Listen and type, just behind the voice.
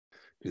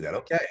Do that.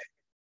 Okay.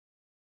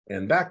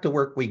 And back to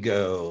work we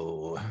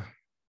go.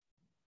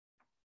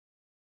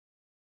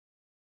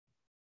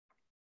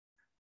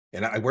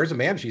 And where's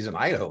Amanda? She's in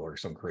Idaho or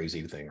some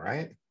crazy thing,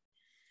 right?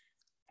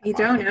 I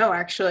don't know,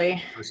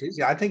 actually.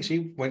 Yeah, I think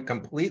she went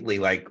completely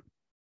like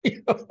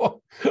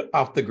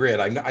off the grid.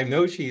 I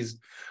know she's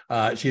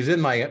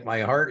in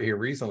my heart here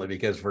recently,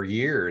 because for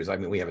years, I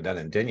mean, we haven't done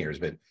it in 10 years,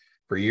 but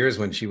for years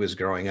when she was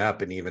growing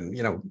up, and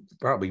even,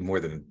 probably more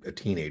than a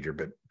teenager,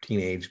 but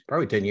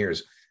probably 10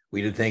 years,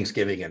 we did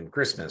Thanksgiving and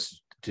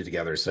Christmas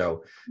together.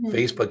 So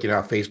Facebook,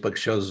 Facebook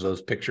shows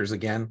those pictures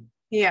again.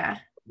 Yeah.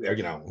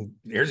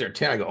 Here's your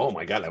 10. I go, oh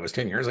my God, that was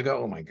 10 years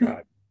ago. Oh my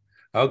God.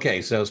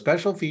 Okay. So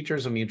special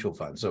features of mutual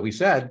funds. So we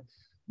said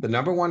the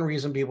number one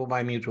reason people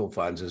buy mutual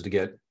funds is to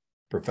get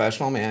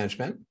professional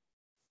management,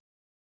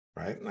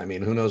 right? I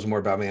mean, who knows more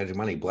about managing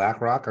money,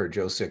 BlackRock or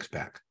Joe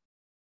Sixpack?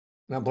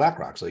 Now,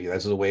 BlackRock. So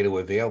that's a way to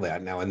avail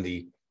that. Now, in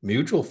the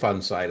mutual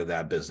fund side of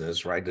that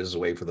business, right, this is a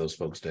way for those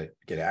folks to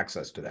get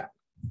access to that.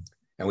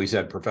 And we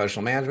said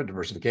professional management,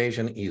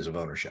 diversification, ease of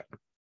ownership.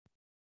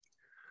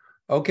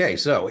 Okay,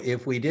 so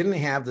if we didn't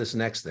have this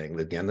next thing,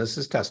 again, this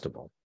is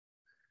testable.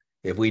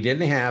 If we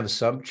didn't have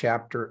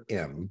subchapter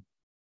M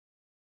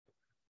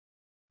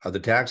of the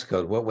tax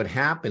code, what would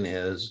happen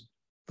is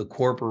the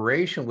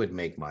corporation would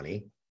make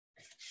money,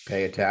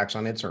 pay a tax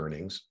on its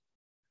earnings,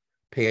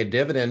 pay a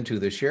dividend to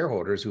the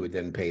shareholders, who would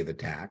then pay the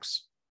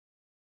tax.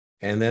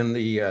 And then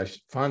the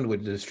fund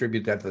would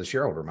distribute that to the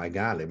shareholder. My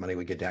God, the money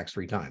would get taxed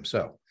 3 times.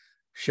 So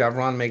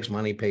Chevron makes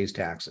money, pays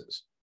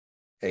taxes.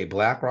 A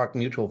BlackRock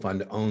mutual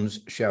fund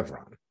owns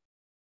Chevron.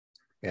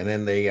 And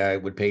then they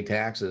would pay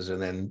taxes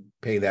and then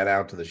pay that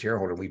out to the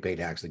shareholder. We pay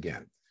tax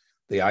again.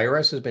 The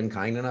IRS has been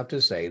kind enough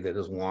to say that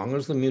as long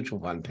as the mutual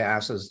fund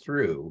passes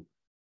through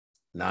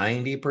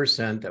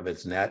 90% of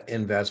its net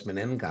investment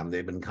income,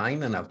 they've been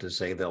kind enough to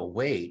say they'll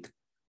wait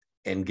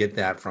and get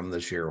that from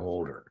the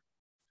shareholder.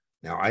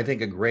 Now, I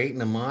think a great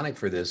mnemonic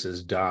for this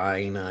is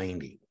DIE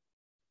 90.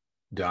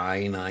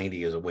 DIE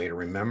 90 is a way to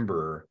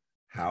remember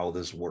how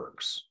this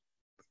works,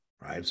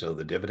 right? So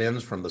the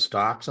dividends from the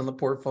stocks in the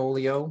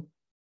portfolio,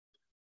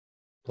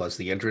 plus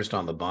the interest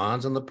on the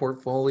bonds in the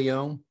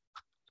portfolio,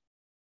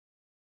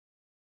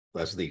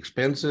 less the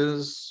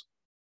expenses,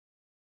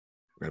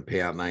 we're going to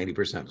pay out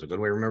 90%. So a good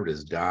way to remember it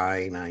is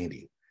DIE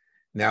 90.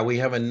 Now we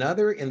have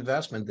another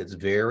investment that's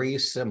very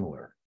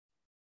similar.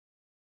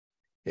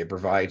 It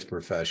provides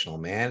professional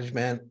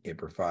management, it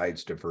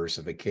provides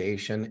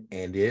diversification,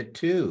 and it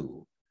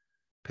too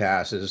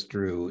passes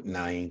through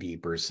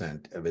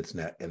 90% of its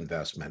net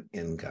investment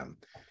income.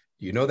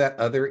 You know that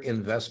other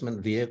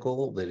investment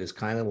vehicle that is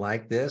kind of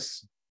like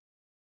this?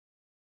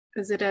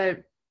 Is it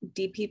a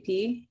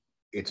DPP?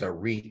 It's a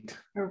REIT.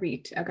 A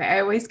REIT. Okay.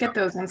 I always get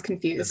those ones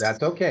confused.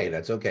 That's okay.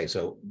 That's okay.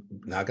 So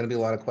not going to be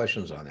a lot of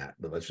questions on that,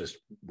 but let's just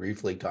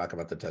briefly talk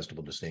about the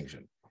testable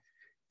distinction.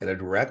 In a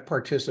direct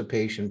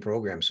participation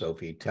program,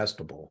 Sophie,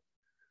 testable,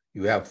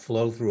 you have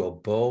flow through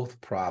of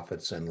both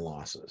profits and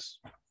losses.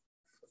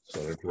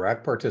 So a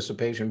direct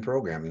participation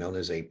program known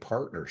as a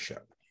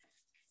partnership,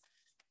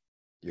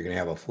 you're going to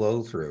have a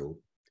flow through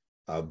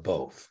of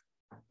both.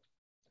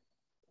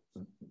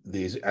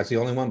 That's the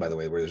only one, by the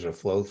way, where there's a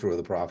flow through of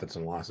the profits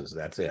and losses.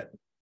 That's it.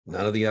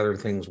 None of the other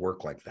things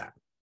work like that.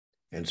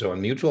 And so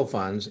in mutual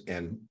funds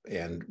and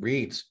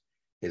REITs,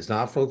 it's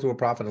not flow through of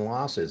profit and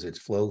losses, it's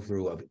flow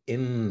through of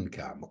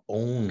income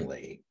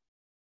only.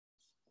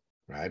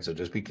 Right? So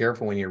just be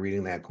careful when you're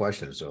reading that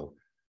question. So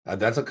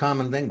that's a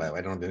common thing, by the way.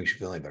 I don't know if it makes you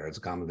feel any better. It's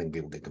a common thing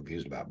people get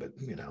confused about, but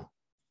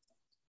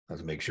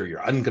let's make sure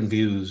you're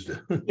unconfused.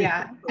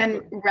 Yeah.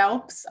 And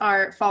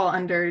RELPs fall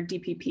under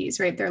DPPs,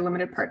 right? They're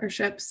limited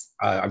partnerships.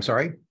 I'm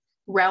sorry?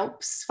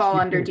 RELPs fall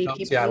under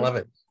DPP. Yeah, I love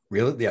it.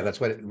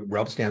 That's what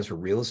RELP stands for,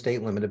 Real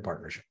Estate Limited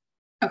Partnership.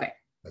 Okay.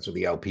 That's what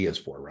the LP is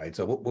for, right?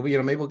 So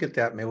maybe we'll get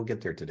that. Maybe we'll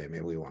get there today.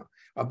 Maybe we won't.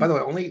 By the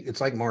way,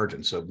 it's like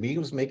margin. So me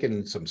was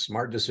making some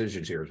smart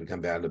decisions here as we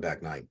come down to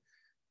back 9.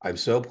 I'm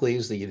so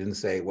pleased that you didn't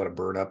say what a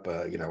burn up,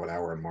 an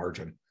hour on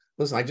margin.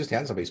 Listen, I just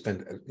had somebody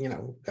spend,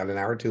 got an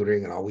hour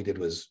tutoring, and all we did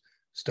was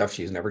stuff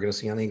she's never going to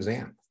see on the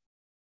exam.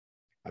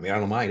 I mean, I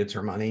don't mind. It's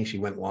her money. She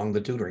went long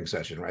the tutoring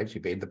session, right? She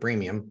paid the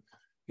premium.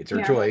 It's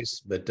her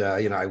choice. But,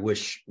 I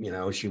wish,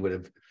 she would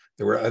have.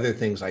 There were other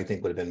things I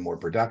think would have been more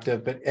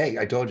productive, but hey,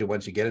 I told you,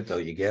 once you get it, though,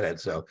 you get it.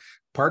 So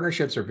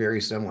partnerships are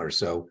very similar.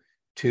 So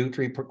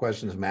 2-3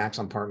 questions max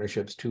on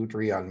partnerships,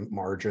 2-3 on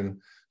margin.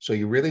 So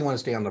you really want to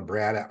stay on the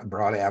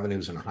broad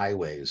avenues and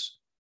highways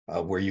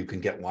where you can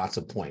get lots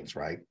of points,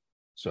 right?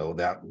 So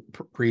that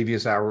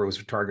previous hour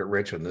was target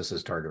rich, and this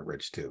is target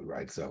rich too,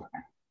 right? So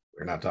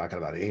we're not talking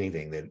about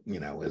anything that,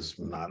 is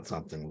not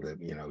something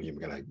that, you're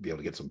going to be able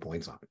to get some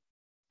points on.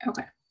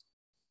 Okay.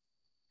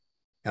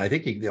 And I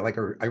think,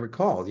 I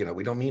recall,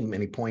 we don't need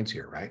many points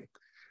here, right?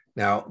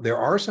 Now, there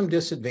are some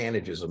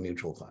disadvantages of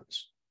mutual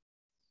funds.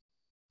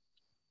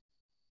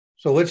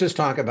 So let's just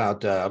talk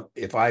about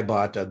if I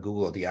bought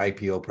Google at the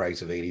IPO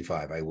price of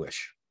 85, I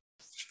wish.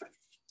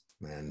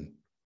 And,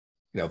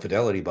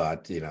 Fidelity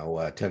bought,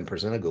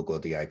 10% of Google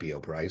at the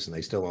IPO price, and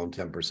they still own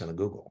 10% of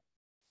Google.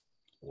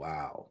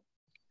 Wow.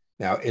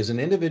 Now, as an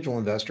individual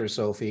investor,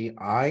 Sophie,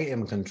 I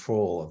am in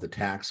control of the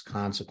tax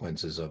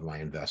consequences of my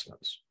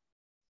investments.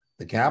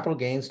 The capital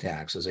gains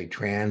tax is a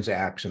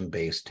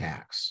transaction-based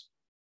tax.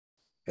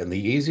 And the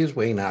easiest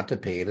way not to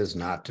pay it is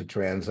not to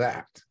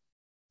transact.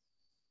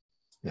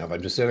 Now, if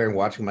I'm just sitting there and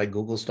watching my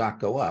Google stock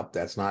go up,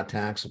 that's not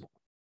taxable.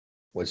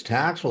 What's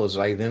taxable is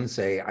I then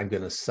say, I'm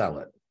going to sell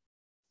it,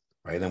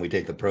 right? Then we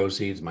take the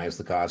proceeds minus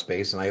the cost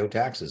base, and I owe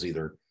taxes,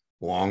 either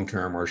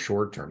long-term or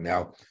short-term.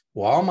 Now,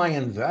 while my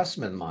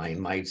investment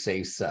mind might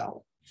say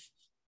sell,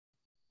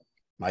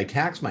 my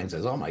tax mind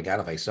says, oh my God,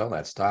 if I sell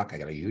that stock, I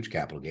got a huge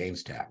capital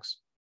gains tax.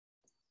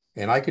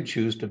 And I could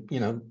choose to,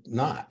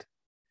 not.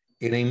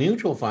 In a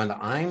mutual fund,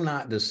 I'm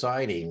not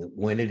deciding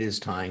when it is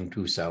time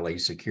to sell a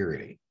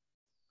security,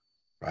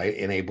 right?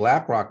 In a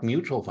BlackRock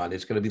mutual fund,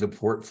 it's going to be the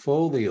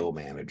portfolio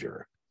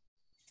manager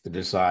that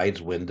decides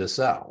when to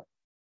sell.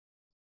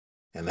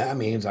 And that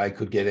means I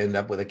could end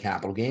up with a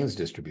capital gains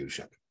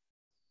distribution.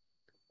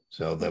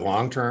 So the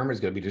long term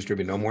is going to be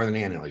distributed no more than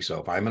annually. So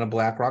if I'm in a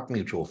BlackRock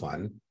mutual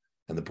fund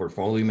and the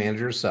portfolio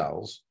manager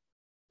sells,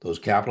 those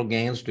capital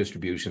gains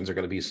distributions are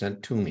going to be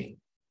sent to me.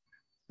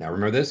 Now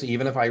remember this,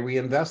 even if I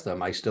reinvest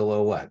them, I still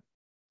owe what?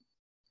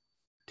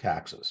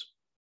 Taxes,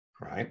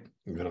 right?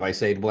 Even if I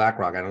say to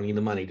BlackRock, I don't need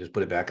the money, just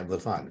put it back into the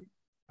fund.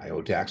 I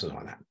owe taxes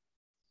on that.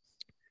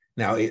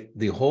 Now,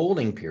 the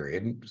holding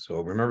period,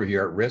 so remember, if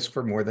you're at risk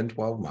for more than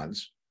 12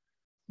 months,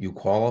 you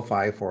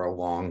qualify for a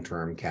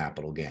long-term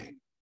capital gain.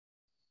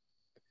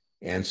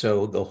 And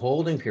so the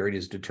holding period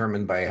is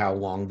determined by how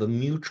long the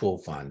mutual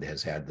fund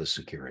has had the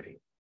security.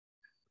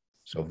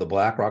 So if the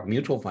BlackRock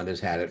mutual fund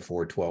has had it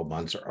for 12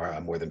 months or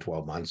more than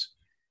 12 months,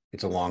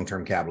 it's a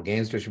long-term capital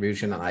gains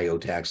distribution, and I owe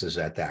taxes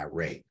at that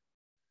rate.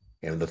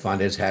 And if the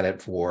fund has had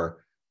it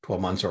for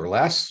 12 months or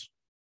less,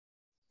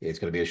 it's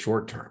going to be a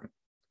short term.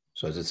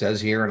 So as it says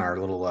here in our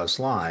little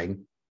slide,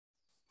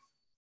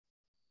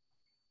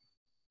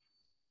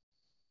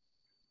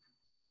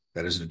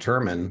 that is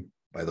determined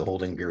by the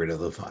holding period of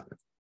the fund,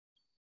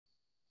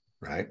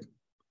 right?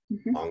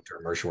 Mm-hmm.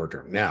 Long-term or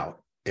short-term. Now,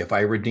 if I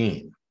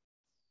redeem,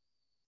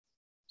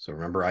 so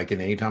remember, I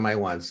can, anytime I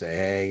want, say,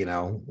 hey,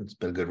 it's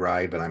been a good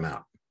ride, but I'm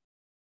out.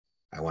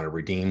 I want to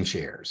redeem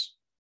shares.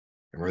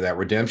 Remember, that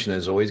redemption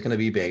is always going to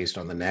be based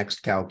on the next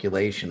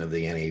calculation of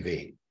the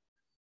NAV.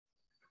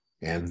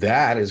 And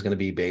that is going to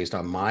be based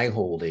on my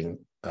holding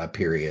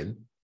period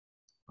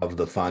of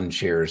the fund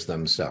shares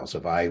themselves.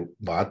 If I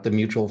bought the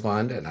mutual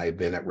fund and I've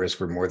been at risk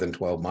for more than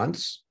 12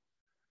 months,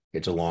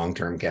 it's a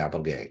long-term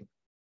capital gain.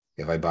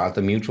 If I bought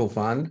the mutual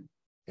fund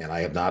and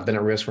I have not been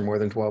at risk for more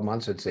than 12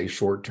 months, it's a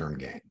short-term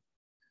gain.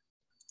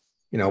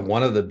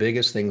 One of the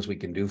biggest things we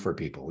can do for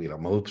people,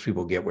 most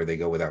people get where they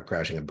go without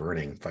crashing and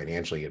burning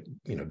financially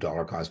at,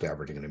 dollar cost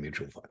averaging in a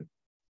mutual fund.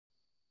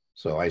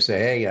 So I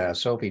say, hey,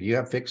 Sophie, do you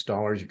have fixed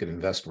dollars you can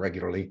invest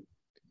regularly?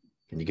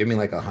 Can you give me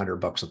like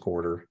 $100 a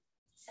quarter?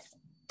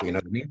 The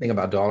neat thing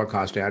about dollar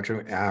cost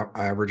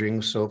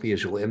averaging, Sophie,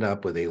 is you'll end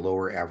up with a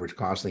lower average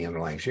cost of the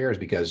underlying shares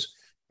because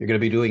you're going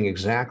to be doing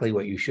exactly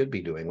what you should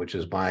be doing, which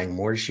is buying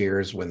more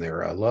shares when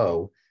they're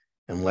low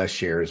and less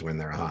shares when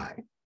they're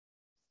high.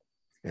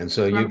 And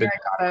so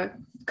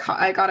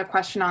I got a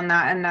question on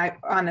that and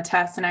on the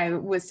test, and I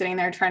was sitting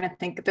there trying to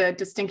think the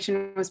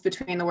distinction was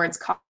between the words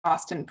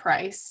cost and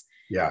price.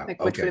 Yeah.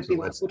 Like which would be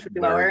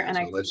lower. And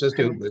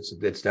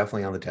it's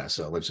definitely on the test.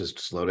 So let's just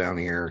slow down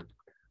here.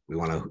 We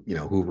want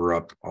to, hoover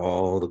up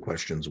all the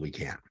questions we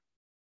can.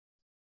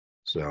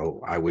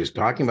 So I was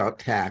talking about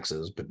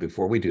taxes, but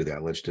before we do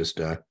that, let's just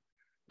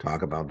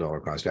talk about dollar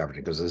cost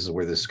averaging, because this is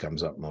where this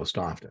comes up most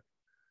often.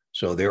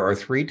 So there are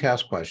 3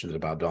 test questions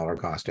about dollar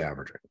cost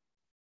averaging.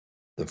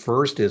 The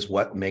first is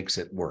what makes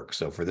it work.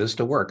 So for this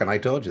to work, and I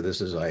told you this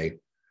is a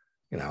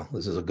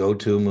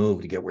go-to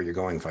move to get where you're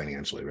going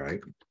financially, right?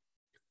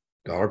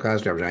 Dollar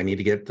cost averaging. I need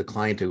to get the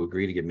client to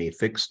agree to give me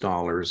fixed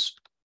dollars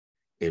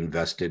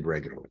invested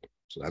regularly.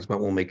 So that's what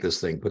will make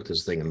put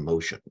this thing in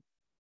motion.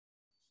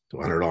 So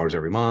 $100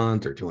 every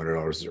month or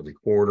 $200 every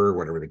quarter,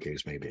 whatever the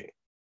case may be.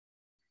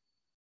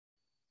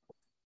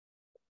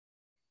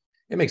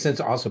 It makes sense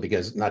also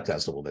because, not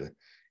testable, but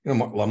a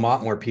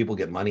lot more people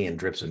get money in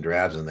drips and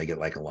drabs than they get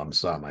like a lump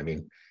sum. I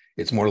mean,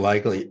 it's more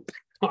likely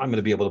I'm going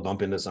to be able to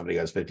bump into somebody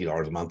who has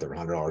 $50 a month or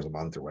 $100 a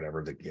month or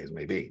whatever the case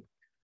may be.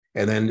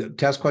 And then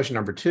test question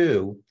number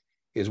 2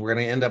 is we're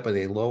going to end up with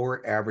a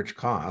lower average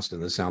cost,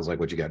 and this sounds like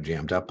what you got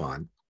jammed up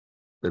on,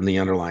 than the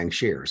underlying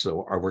share.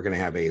 So we're going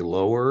to have a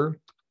lower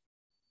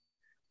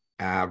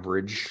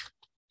average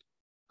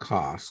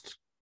cost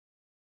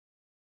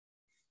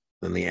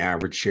than the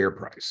average share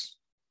price.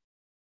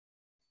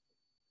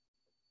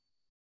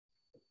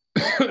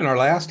 And our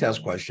last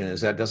test question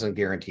is that doesn't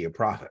guarantee a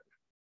profit.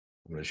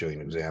 I'm going to show you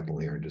an example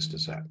here in just a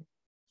sec.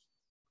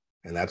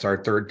 And that's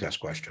our 3rd test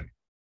question.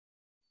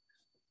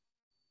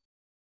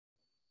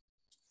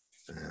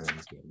 And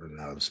let's get running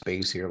out of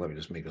space here. Let me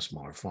just make a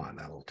smaller font.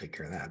 That'll take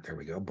care of that. There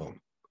we go. Boom.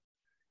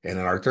 And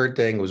then our 3rd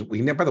thing was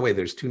by the way,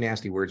 there's 2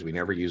 nasty words we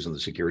never use in the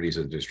securities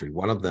industry.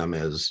 One of them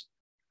is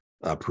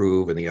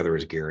approve and the other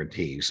is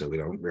guarantee. So we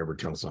don't ever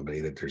tell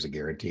somebody that there's a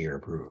guarantee or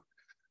approve.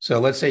 So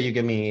let's say you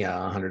give me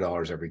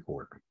 $100 every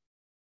quarter.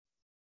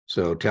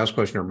 So test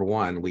question number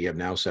one, we have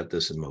now set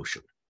this in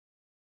motion.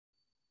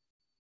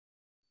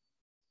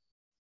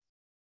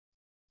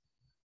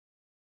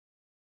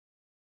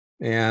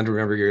 And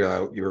remember,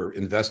 you're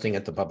investing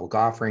at the public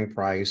offering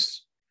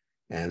price.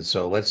 And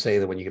so let's say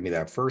that when you give me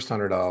that first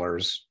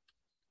 $100,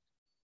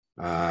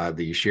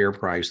 the share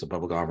price, the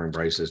public offering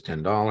price is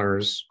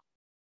 $10.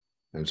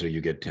 And so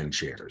you get 10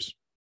 shares.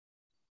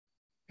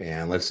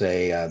 And let's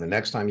say the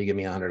next time you give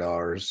me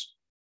 $100,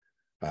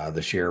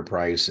 the share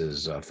price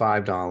is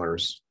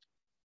 $5.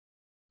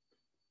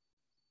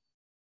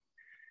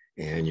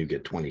 And you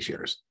get 20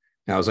 shares.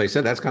 Now, as I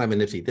said, that's kind of a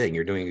nifty thing.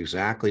 You're doing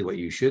exactly what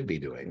you should be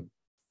doing,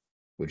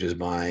 which is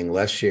buying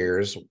less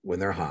shares when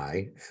they're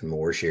high and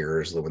more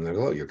shares when they're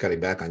low. You're cutting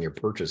back on your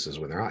purchases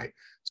when they're high.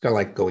 It's kind of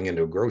like going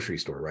into a grocery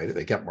store, right? If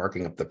they kept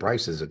marking up the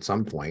prices at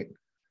some point,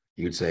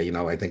 you'd say, you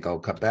know, I think I'll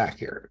cut back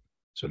here.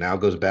 So now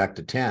it goes back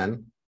to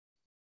 10.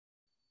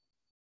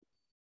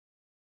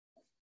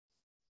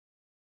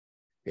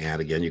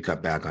 And again, you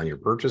cut back on your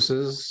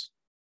purchases.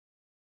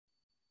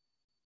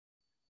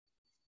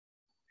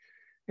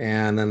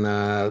 And then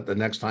the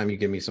next time you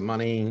give me some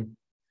money,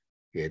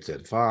 it's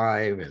at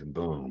 5 and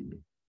boom.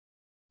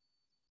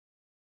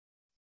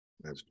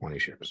 That's 20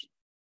 shares.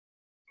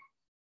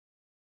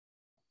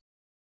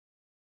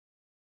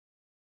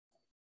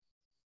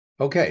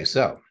 Okay,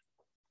 so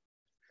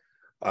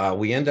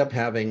we end up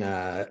having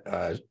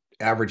a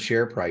average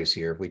share price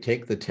here. If we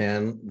take the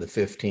 10, the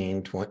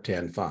 15, 20,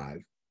 10, 5,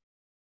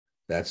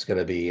 that's going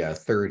to be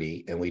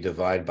 30, and we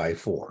divide by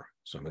 4.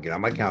 So I'm going to get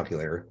on my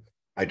calculator.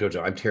 I told you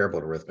I'm terrible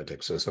at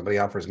arithmetic. So if somebody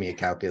offers me a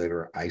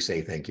calculator, I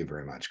say thank you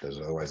very much, because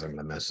otherwise I'm going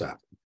to mess up.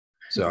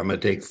 So I'm going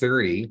to take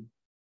 30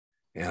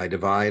 and I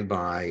divide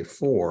by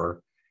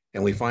 4,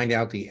 and we find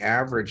out the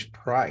average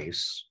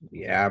price was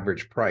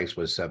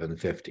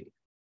 $7.50.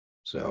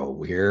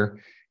 So here,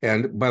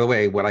 and by the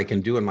way, what I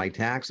can do in my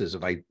taxes,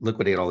 if I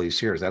liquidate all these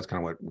shares, that's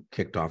kind of what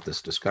kicked off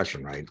this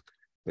discussion, right?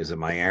 Is that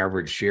my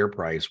average share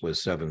price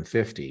was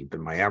 $7.50, but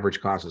my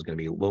average cost is going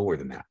to be lower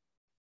than that.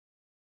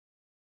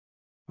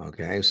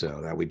 Okay,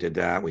 so that we did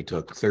that. We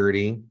took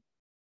 30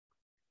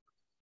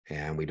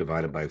 and we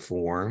divided by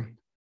 4,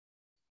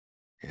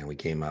 and we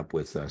came up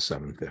with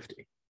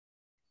 $7.50.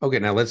 Okay,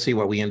 now let's see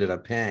what we ended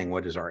up paying.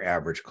 What is our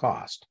average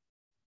cost?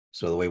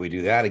 So the way we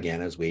do that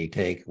again is we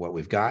take what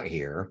we've got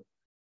here.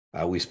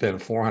 We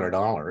spent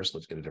 $400.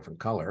 Let's get a different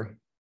color.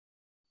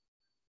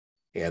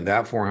 And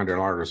that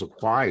 $400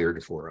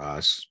 acquired for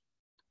us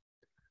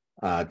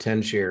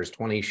 10 shares,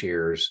 20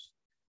 shares,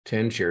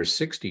 10 shares,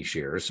 60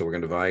 shares. So we're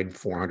going to divide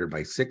 400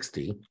 by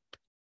 60.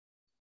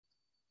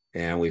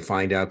 And we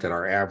find out that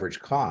our average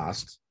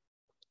cost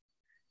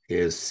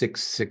is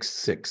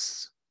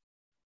 $666.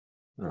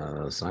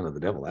 Sign of the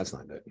devil, that's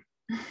not good.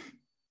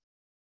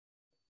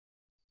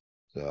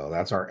 So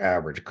that's our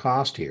average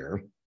cost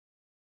here.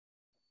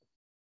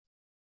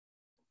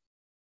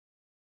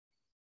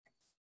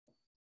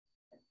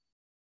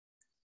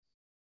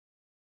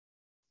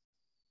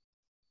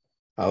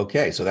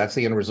 Okay, so that's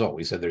the end result.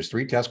 We said there's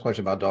 3 test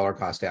questions about dollar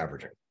cost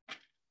averaging.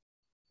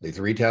 The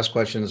 3 test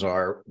questions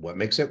are: what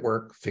makes it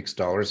work? Fixed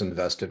dollars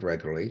invested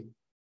regularly.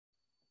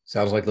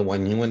 Sounds like the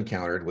one you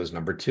encountered was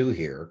number 2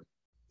 here.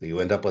 You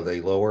end up with a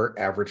lower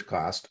average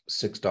cost,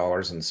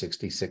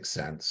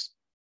 $6.66,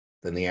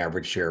 than the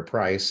average share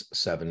price,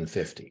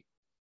 $7.50.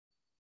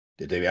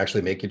 Did they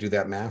actually make you do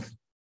that math?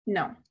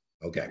 No.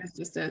 Okay. It's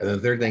just And the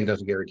third thing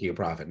doesn't guarantee a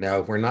profit. Now,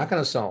 if we're not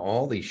going to sell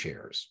all these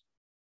shares,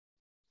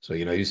 so,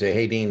 you know, you say,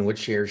 hey, Dean, which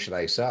shares should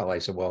I sell? I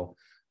said, well,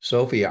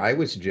 Sophie, I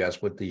would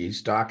suggest with the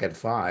stock at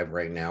 5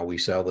 right now, we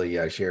sell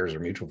the shares or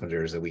mutual fund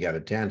shares that we got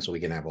at 10 so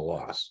we can have a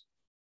loss.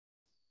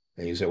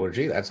 And you say, well,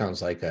 gee, that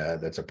sounds like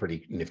that's a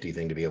pretty nifty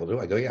thing to be able to do.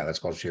 I go, yeah, that's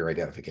called share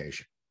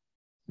identification.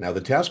 Now,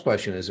 the test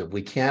question is, if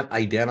we can't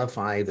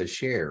identify the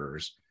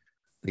shares,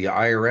 the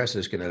IRS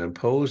is going to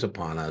impose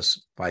upon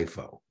us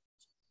FIFO.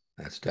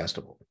 That's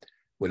testable.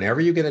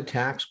 Whenever you get a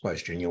tax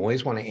question, you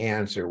always want to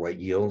answer what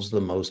yields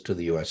the most to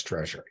the U.S.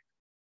 Treasury.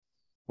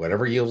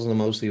 Whatever yields the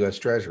most to the U.S.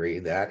 Treasury,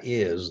 that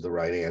is the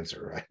right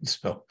answer, right?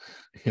 So,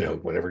 you know,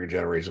 whatever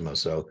generates the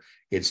most. So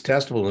it's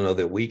testable to know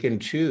that we can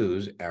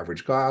choose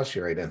average cost,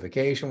 share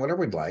identification,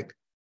 whatever we'd like.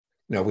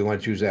 You know, if we want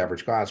to choose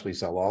average cost, we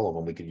sell all of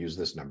them. We could use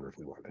this number if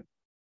we wanted.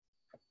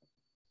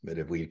 But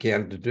if we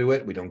can't do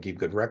it, we don't keep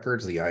good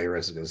records, the IRS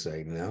is going to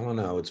say,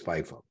 no, it's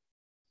FIFO.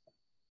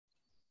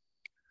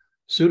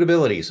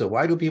 Suitability. So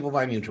why do people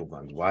buy mutual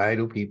funds? Why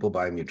do people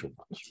buy mutual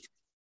funds?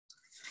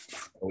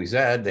 Well, we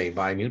said they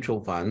buy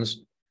mutual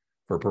funds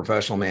for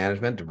professional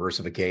management,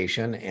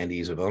 diversification, and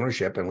ease of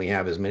ownership. And we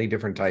have as many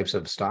different types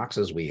of stocks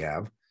as we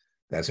have.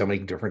 That's how many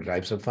different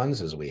types of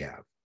funds as we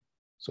have.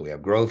 So we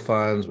have growth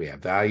funds, we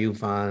have value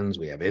funds,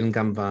 we have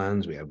income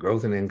funds, we have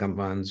growth and income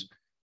funds,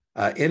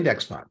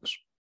 index funds.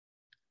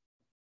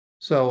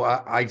 So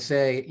I'd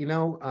say, you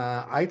know,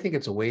 I think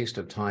it's a waste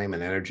of time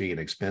and energy and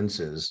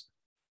expenses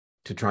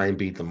to try and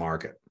beat the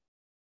market.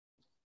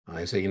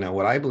 I say, you know,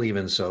 what I believe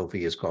in,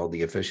 Sophie, is called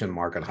the efficient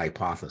market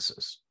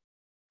hypothesis.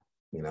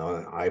 You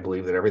know, I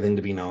believe that everything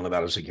to be known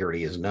about a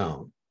security is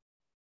known.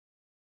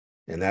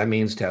 And that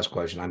means, test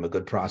question, I'm a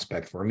good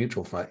prospect for a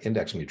mutual fund,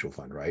 index mutual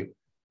fund, right?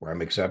 Where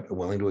I'm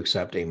willing to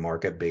accept a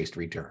market-based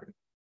return.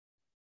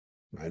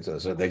 Right. So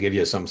they give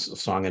you some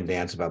song and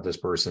dance about this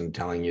person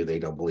telling you they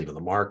don't believe in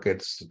the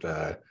markets,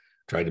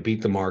 try to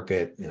beat the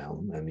market, you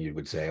know, and you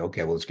would say,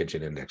 okay, well, let's get you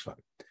an index fund.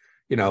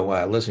 You know,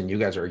 listen, you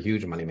guys are a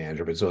huge money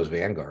manager, but so is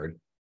Vanguard.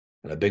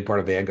 And a big part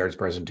of Vanguard's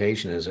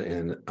presentation is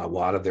in a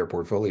lot of their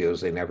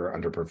portfolios, they never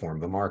underperform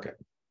the market.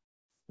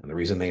 And the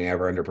reason they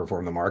never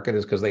underperform the market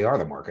is because they are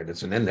the market.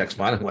 It's an index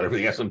fund, and whatever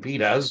the S&P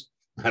does,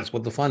 that's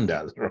what the fund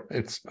does,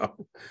 right?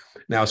 So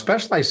now, a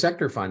specialized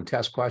sector fund,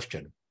 test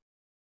question,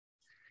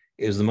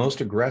 is the most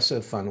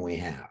aggressive fund we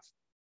have,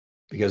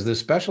 because this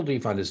specialty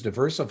fund is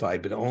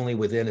diversified, but only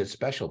within its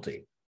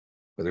specialty,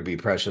 whether it be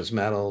precious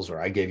metals,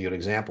 or I gave you an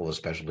example of a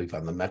specialty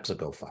fund, the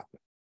Mexico fund,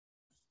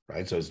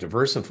 right? So it's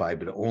diversified,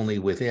 but only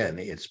within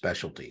its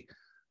specialty.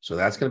 So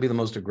that's going to be the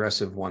most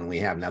aggressive one we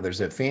have. Now,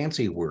 there's a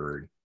fancy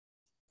word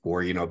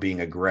for, you know,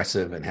 being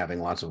aggressive and having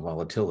lots of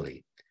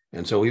volatility.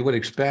 And so we would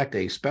expect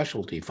a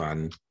specialty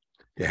fund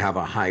to have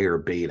a higher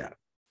beta.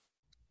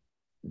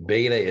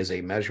 Beta is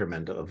a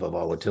measurement of the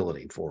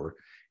volatility. For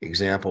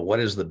example, what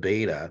is the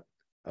beta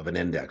of an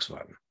index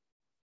fund?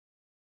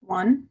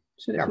 1.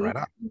 Should it be? Right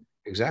up.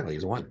 Exactly,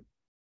 it's 1.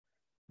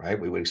 Right?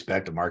 We would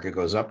expect the market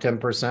goes up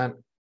 10%,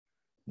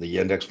 the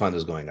index fund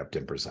is going up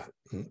 10%,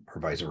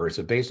 or vice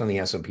versa, based on the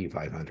S&P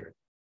 500.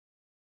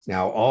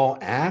 Now, all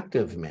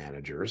active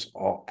managers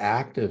are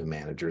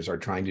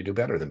trying to do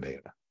better than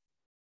beta.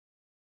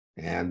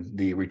 And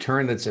the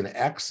return that's in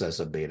excess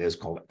of beta is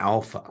called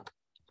alpha.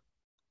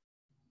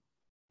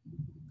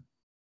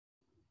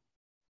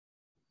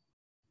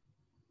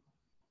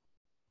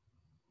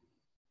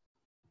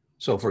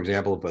 So, for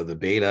example, if the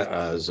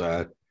beta is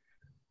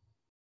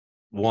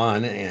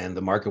 1 and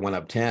the market went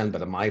up 10,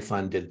 but my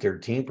fund did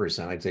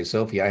 13%, I'd say,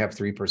 Sophie, I have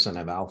 3%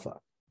 of alpha.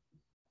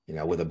 You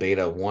know, with a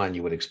beta of 1,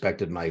 you would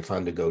expected my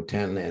fund to go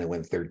 10 and it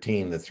went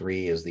 13. The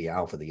 3 is the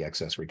alpha, the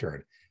excess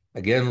return.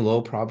 Again,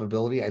 low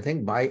probability. I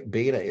think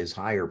beta is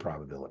higher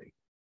probability.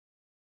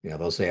 You know,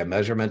 they'll say a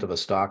measurement of a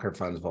stock or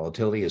fund's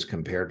volatility is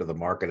compared to the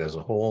market as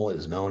a whole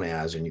is known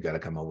as, and you got to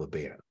come up with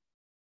beta.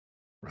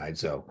 Right.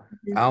 So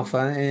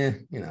alpha,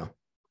 you know.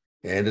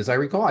 And as I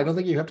recall, I don't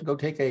think you have to go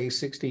take a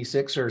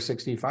 66 or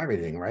 65 or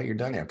anything, right? You're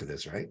done after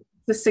this, right?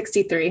 The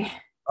 63.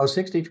 Oh,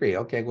 63.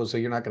 Okay. Well, so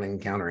you're not going to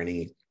encounter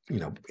any, you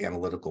know,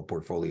 analytical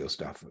portfolio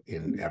stuff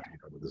in after you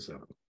go with the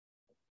 7.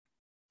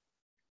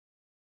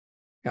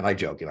 And I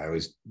joke, and I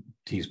always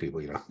tease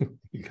people, you know,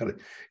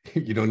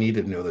 you don't need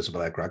to know this about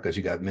that crowd because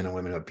you got men and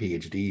women who have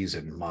PhDs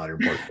in modern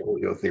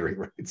portfolio theory,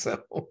 right?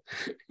 So,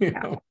 you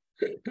know,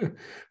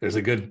 there's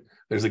a good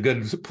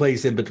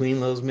place in between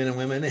those men and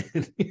women,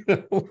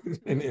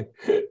 and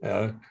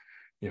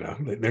you know,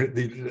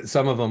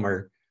 some of them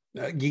are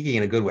geeky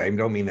in a good way. I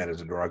don't mean that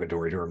as a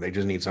derogatory term. They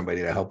just need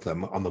somebody to help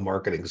them on the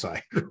marketing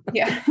side.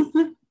 Yeah.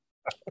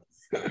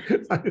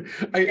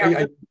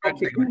 I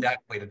with that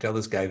way to tell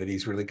this guy that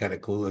he's really kind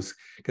of clueless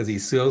because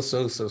he's so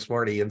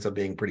smart. He ends up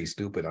being pretty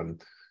stupid on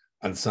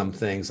some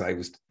things. I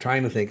was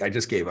trying to think. I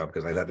just gave up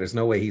because I thought there's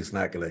no way he's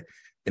not going to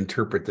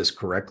interpret this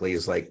correctly.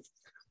 It's like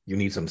you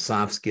need some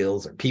soft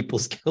skills or people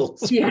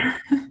skills. Yeah.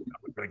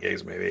 The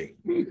case may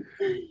be.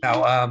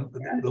 Now,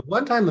 the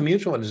one time the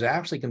mutual fund is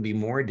actually can be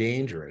more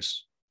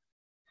dangerous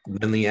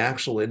than the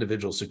actual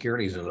individual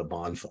securities in a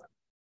bond fund.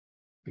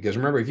 Because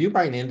remember, if you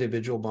buy an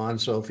individual bond,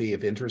 Sophie,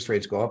 if interest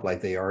rates go up like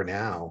they are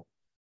now,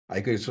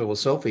 I could say, well,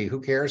 Sophie, who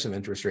cares if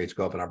interest rates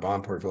go up and our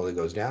bond portfolio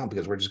goes down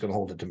because we're just going to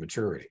hold it to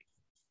maturity.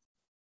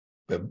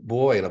 But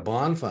boy, in a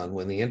bond fund,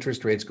 when the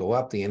interest rates go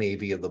up, the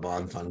NAV of the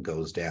bond fund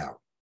goes down.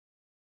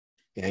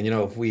 And, you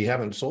know, if we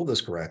haven't sold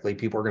this correctly,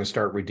 people are going to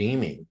start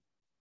redeeming.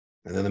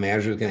 And then the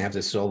manager is going to have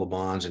to sell the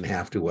bonds and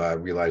have to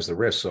realize the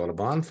risk. So in a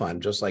bond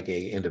fund, just like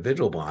a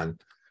individual bond,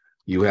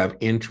 you have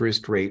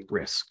interest rate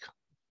risk.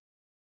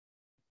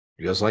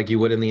 Just like you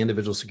would in the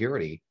individual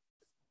security.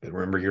 But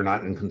remember, you're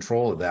not in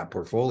control of that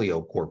portfolio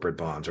of corporate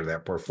bonds or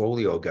that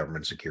portfolio of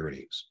government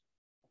securities.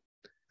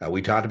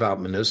 We talked about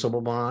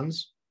municipal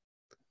bonds.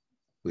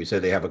 We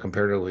said they have a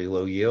comparatively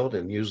low yield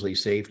and usually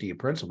safety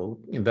principal,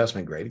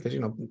 investment grade, because,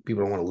 you know,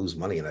 people don't want to lose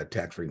money in a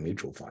tax-free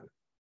mutual fund.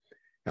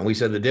 And we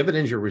said the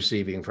dividends you're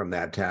receiving from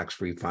that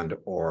tax-free fund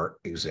are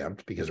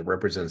exempt because it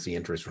represents the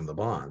interest from the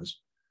bonds.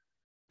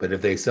 But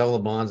if they sell the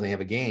bonds and they have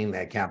a gain,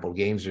 that capital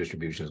gains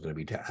distribution is going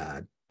to be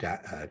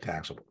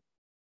taxable.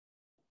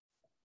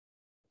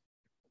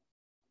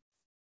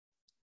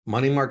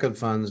 Money market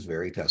funds,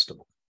 very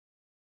testable.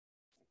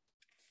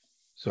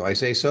 So I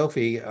say,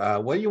 Sophie,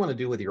 what do you want to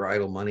do with your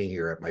idle money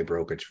here at my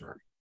brokerage firm?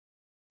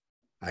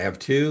 I have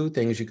 2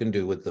 things you can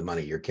do with the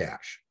money, your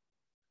cash.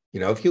 You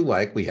know, if you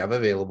like, we have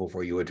available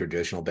for you a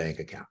traditional bank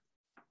account.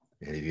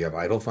 And if you have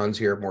idle funds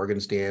here at Morgan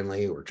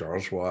Stanley or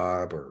Charles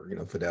Schwab or, you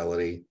know,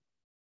 Fidelity,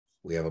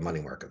 we have a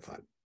money market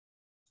fund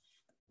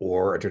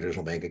or a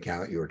traditional bank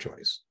account, your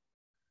choice.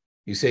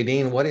 You say,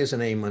 Dean, what is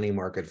a money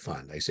market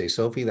fund? I say,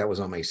 Sophie, that was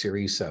on my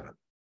Series 7.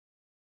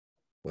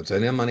 What's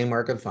in a money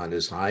market fund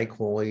is high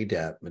quality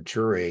debt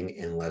maturing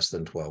in less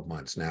than 12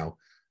 months. Now,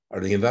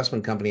 under the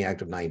Investment Company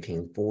Act of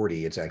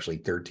 1940, it's actually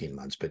 13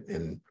 months, but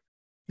in,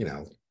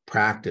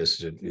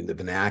 practice, in the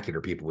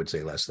vernacular, people would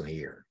say less than a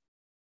year.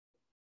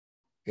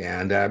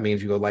 And that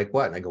means you go like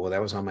what? And I go, well,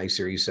 that was on my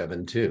Series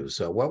 7 too.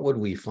 So what would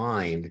we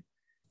find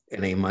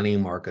in a money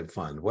market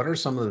fund? What are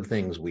some of the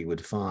things we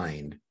would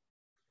find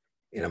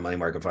in a money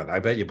market fund? I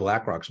bet you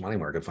BlackRock's money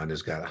market fund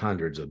has got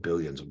hundreds of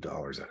billions of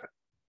dollars in it,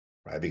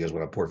 right? Because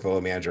when a portfolio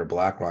manager of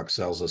BlackRock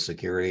sells a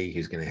security,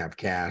 he's going to have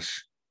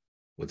cash.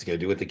 What's he going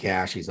to do with the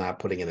cash? He's not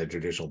putting in a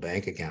traditional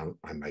bank account.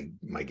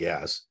 My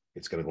guess,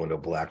 it's going to go into a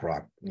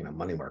BlackRock,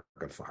 money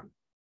market fund.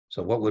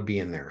 So what would be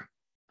in there?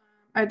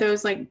 Are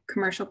those like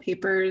commercial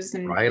papers?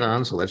 And right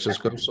on. So let's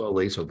just go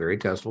slowly. So very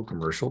testable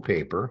commercial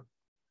paper.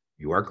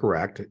 You are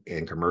correct.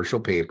 And commercial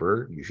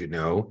paper, you should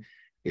know,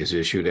 is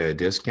issued at a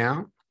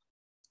discount.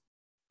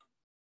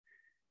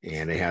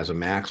 And it has a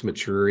max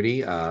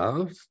maturity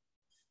of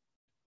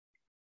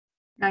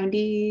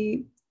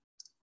 90.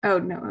 Oh,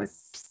 no,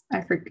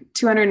 I forget,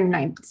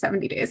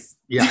 270 days.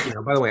 Yeah.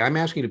 By the way, I'm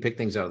asking you to pick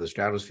things out of the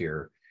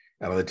stratosphere.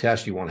 Out of the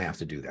test, you won't have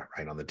to do that,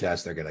 right? On the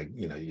test, they're going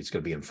to, it's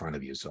going to be in front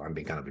of you. So I'm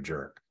being kind of a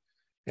jerk.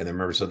 And then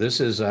remember, so this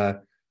is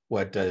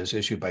what is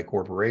issued by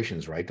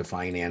corporations, right, to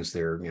finance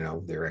their,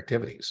 their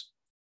activities.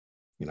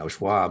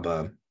 Schwab,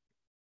 I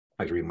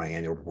was reading my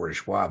annual report of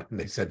Schwab, and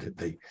they said that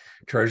the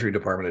Treasury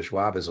Department of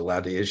Schwab is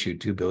allowed to issue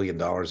 $2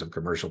 billion of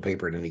commercial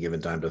paper at any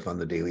given time to fund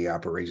the daily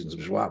operations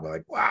of Schwab. We're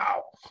like,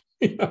 wow.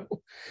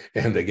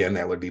 And again,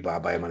 that would be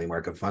bought by a money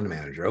market fund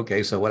manager.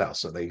 Okay, so what else?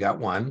 So they got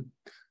one.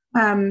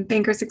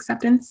 Banker's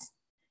acceptance.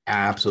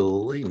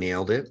 Absolutely,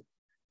 nailed it.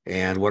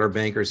 And what are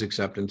bankers'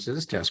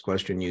 acceptances? Test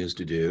question used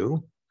to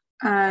do.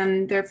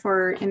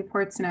 Therefore,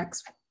 imports and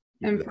exports.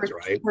 That's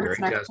right. Very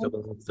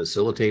testable.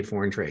 Facilitate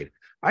foreign trade.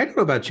 I don't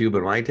know about you,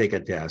 but when I take a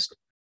test,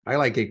 I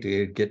like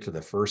to get to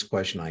the first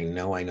question I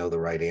know the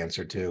right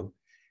answer to.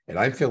 And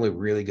I'm feeling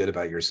really good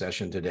about your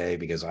session today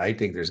because I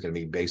think there's going to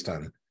be, based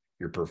on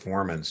your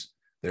performance,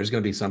 there's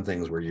going to be some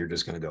things where you're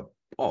just going to go,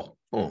 oh,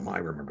 I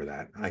remember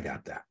that. I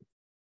got that.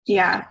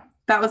 Yeah.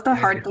 That was the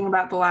hard thing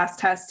about the last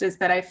test, is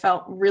that I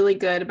felt really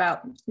good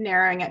about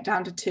narrowing it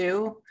down to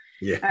 2.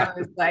 Yeah. I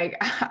was like,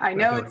 I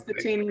know it's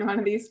between one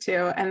of these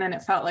 2. And then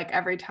it felt like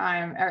every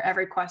time or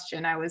every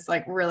question, I was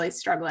like really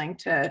struggling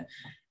to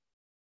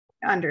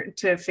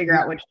figure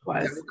out which it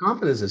was. Yeah,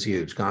 confidence is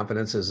huge.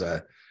 Confidence is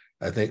a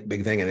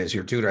big thing. And as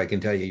your tutor, I can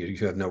tell you,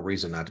 you have no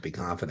reason not to be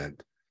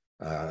confident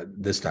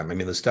this time. I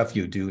mean, the stuff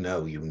you do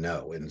know,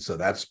 And so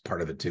that's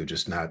part of it too,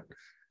 just not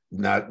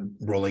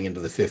rolling into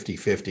the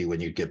 50-50 when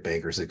you get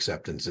bankers'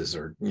 acceptances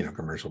or,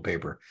 commercial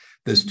paper.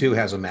 This too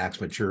has a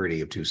max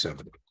maturity of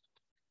 270.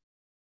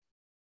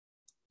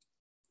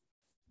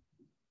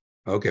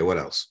 Okay, what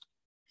else?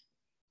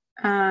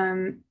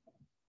 Like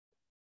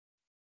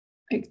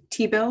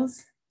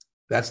T-bills.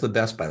 That's the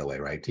best, by the way,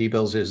 right?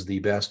 T-bills is the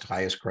best,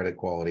 highest credit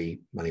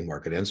quality money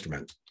market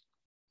instrument.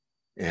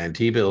 And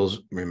T-bills,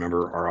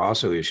 remember, are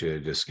also issued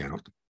at a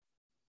discount.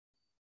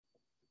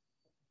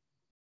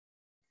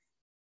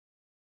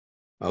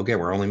 Okay,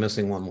 we're only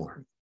missing one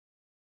more.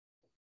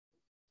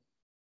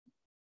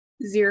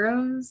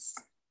 Zeros.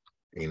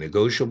 A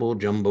negotiable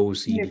jumbo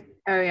CD.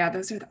 Oh yeah,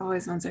 those are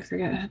always ones I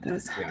forget.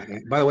 Those. Yeah.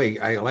 By the way,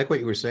 I like what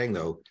you were saying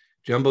though.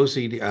 Jumbo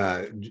CD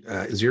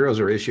zeros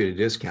are issued at a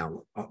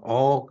discount.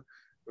 All,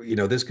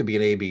 this could be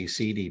an A, B,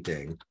 C, D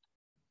thing.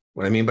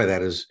 What I mean by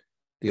that is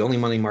the only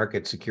money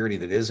market security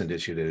that isn't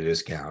issued at a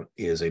discount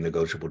is a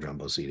negotiable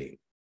jumbo CD,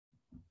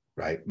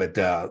 right? But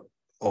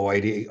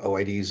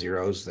OID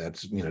zeros,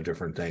 that's,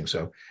 different things.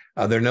 So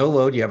they're no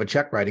load. You have a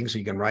check writing, so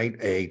you can write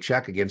a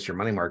check against your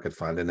money market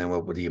fund. And then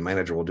what the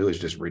manager will do is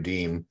just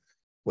redeem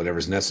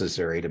whatever's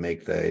necessary to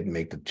make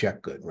the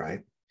check good,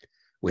 right?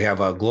 We have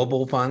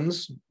global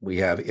funds. We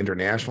have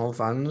international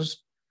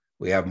funds.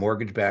 We have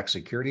mortgage-backed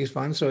securities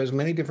funds. So as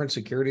many different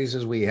securities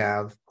as we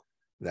have,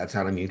 that's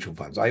how to mutual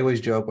funds. I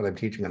always joke when I'm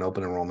teaching an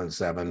open enrollment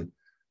 7,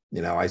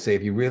 I say,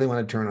 if you really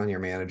want to turn on your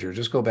manager,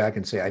 just go back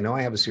and say, I know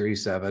I have a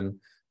Series 7,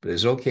 but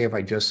is it okay if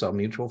I just sell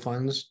mutual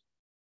funds?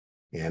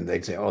 And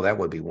they'd say, oh, that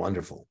would be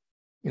wonderful.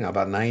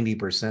 About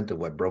 90% of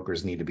what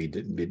brokers need to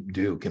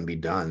do can be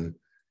done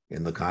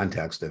in the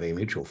context of a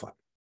mutual fund.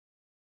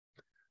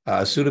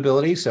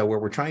 Suitability. So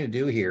what we're trying to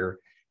do here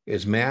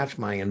is match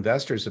my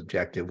investor's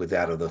objective with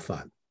that of the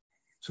fund.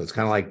 So it's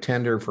kind of like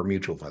tender for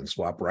mutual funds,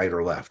 swap right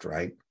or left,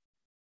 right?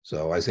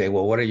 So I say,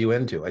 well, what are you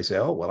into? I say,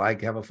 oh, well, I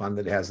have a fund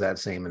that has that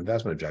same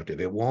investment objective.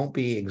 It won't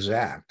be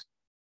exact.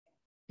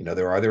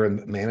 There are other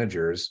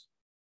managers,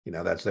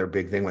 that's their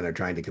big thing when they're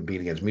trying to compete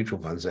against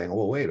mutual funds, saying,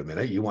 oh, wait a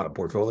minute, you want a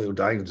portfolio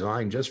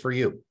designed just for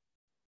you.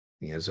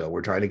 So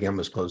we're trying to get them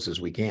as close as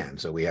we can.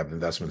 So we have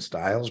investment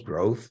styles,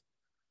 growth,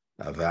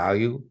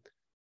 value.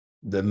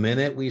 The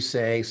minute we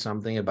say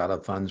something about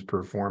a fund's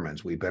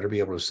performance, we better be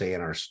able to say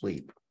in our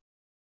sleep,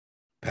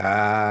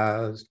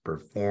 past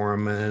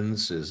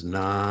performance is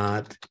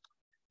not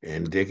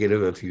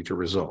indicative of future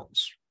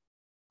results.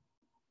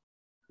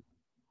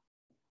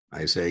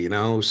 I say,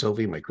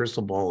 Sophie, my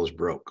crystal ball is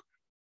broke.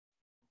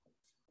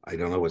 I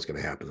don't know what's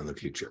going to happen in the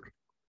future.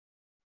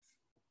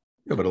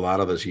 Yeah, but a lot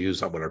of us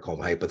use what are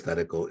called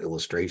hypothetical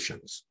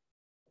illustrations.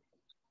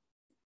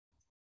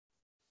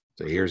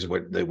 So here's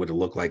what they would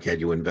look like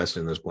had you invested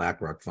in this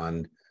BlackRock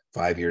fund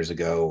 5 years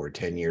ago or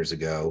 10 years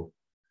ago.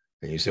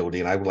 And you say, well,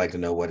 Dean, I would like to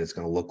know what it's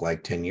going to look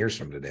like 10 years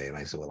from today. And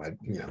I said, well,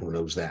 who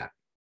knows that?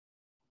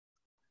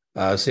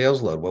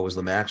 Sales load. What was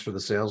the max for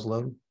the sales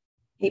load?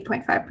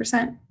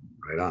 8.5%.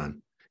 Right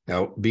on.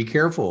 Now, be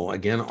careful.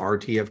 Again,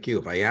 RTFQ.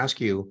 If I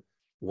ask you,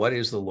 what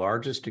is the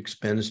largest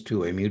expense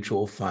to a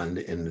mutual fund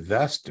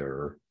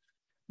investor?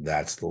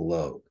 That's the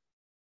load.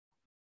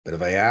 But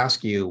if I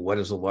ask you, what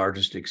is the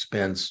largest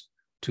expense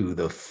to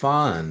the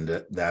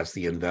fund? That's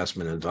the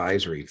investment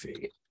advisory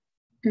fee.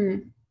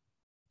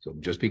 So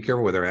just be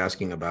careful whether they're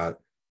asking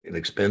about an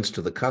expense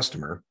to the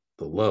customer,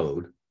 the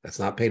load. That's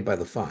not paid by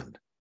the fund.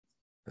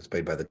 That's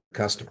paid by the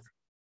customer.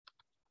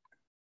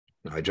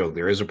 Now, I joke,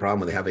 there is a problem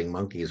with having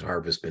monkeys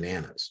harvest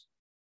bananas.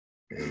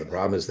 And the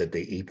problem is that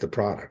they eat the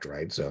product,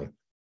 right? So,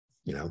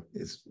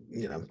 it's,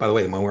 by the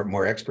way, the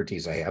more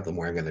expertise I have, the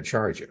more I'm going to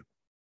charge you.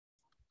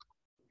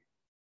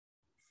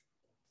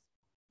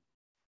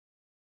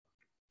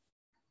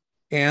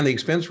 And the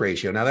expense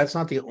ratio. Now, that's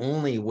not the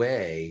only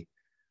way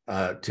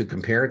to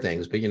compare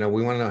things, but, we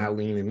want to know how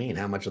lean and mean,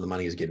 how much of the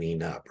money is getting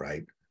eaten up,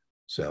 right?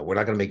 So we're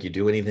not going to make you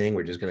do anything.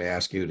 We're just going to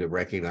ask you to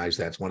recognize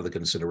that's one of the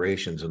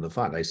considerations in the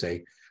fund. I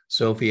say,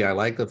 Sophie, I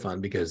like the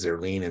fund because they're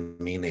lean and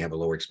mean. They have a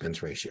lower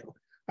expense ratio.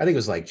 I think it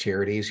was like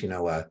charities.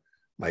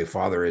 My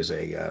father is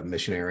a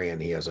missionary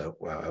and he has a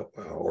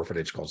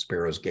orphanage called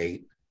Sparrow's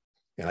Gate.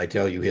 And I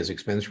tell you, his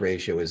expense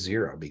ratio is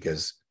 0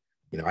 because,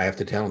 I have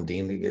to tell him,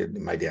 Dean,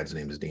 my dad's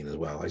name is Dean as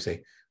well. I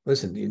say,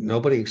 listen,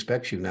 nobody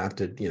expects you not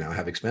to,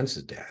 have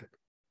expenses, Dad.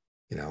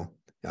 Now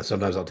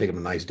sometimes I'll take him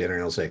a nice dinner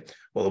and he'll say,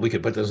 well, we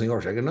could put this in the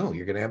orphanage. I go, no,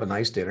 you're going to have a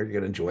nice dinner. You're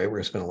going to enjoy it. We're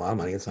going to spend a lot of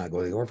money. It's not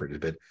going to the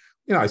orphanage. But,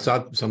 I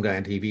saw some guy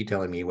on TV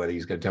telling me whether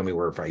he's going to tell me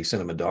where, if I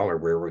sent him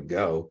 $1, where it would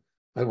go.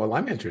 Well,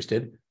 I'm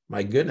interested.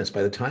 My goodness,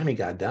 by the time he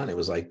got done, it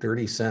was like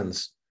 30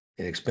 cents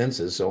in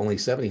expenses. So only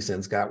 70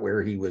 cents got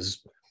where he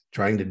was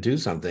trying to do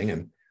something.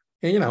 And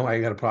I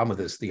got a problem with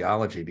this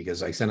theology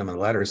because I sent him a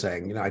letter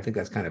saying, I think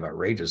that's kind of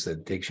outrageous that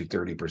it takes you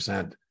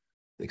 30%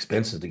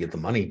 expenses to get the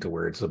money to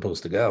where it's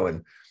supposed to go.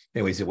 And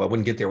anyway, he said, well, it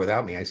wouldn't get there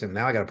without me. I said,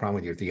 now I got a problem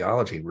with your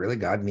theology. Really?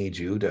 God needs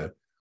you to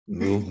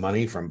move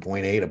money from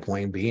point A to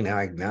point B. Now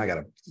I got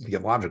a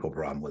theological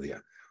problem with you.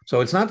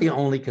 So it's not the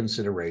only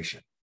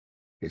consideration.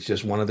 It's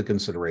just one of the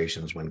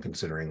considerations when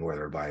considering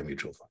whether to buy a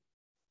mutual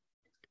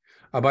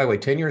fund. By the way,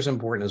 tenure is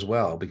important as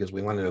well because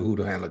we want to know who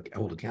to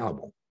hold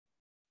accountable,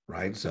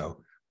 right?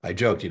 So I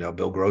joked,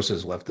 Bill Gross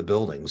has left the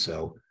building.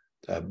 So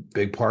a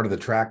big part of the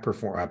track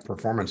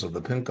performance of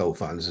the PIMCO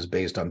funds is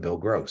based on Bill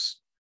Gross.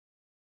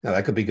 Now,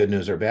 that could be good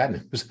news or bad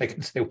news. I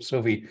can say, well,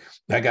 Sophie,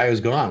 that guy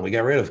is gone. We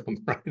got rid of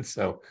him, right?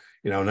 So,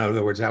 in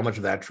other words, how much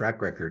of that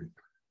track record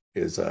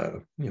is,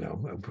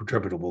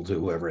 attributable to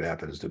whoever it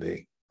happens to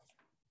be.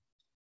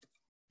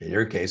 In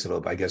your case,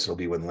 I guess it'll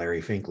be when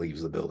Larry Fink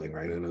leaves the building,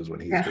 right? Who knows when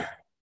he's doing.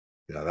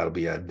 That'll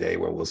be a day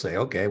where we'll say,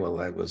 okay, well,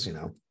 that was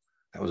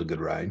a good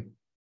ride.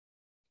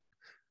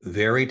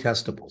 Very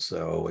testable.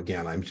 So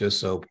again, I'm just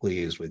so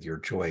pleased with your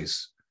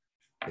choice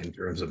in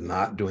terms of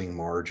not doing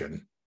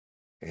margin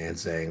and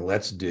saying,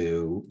 let's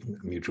do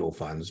mutual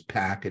funds,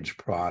 package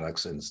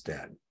products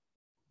instead.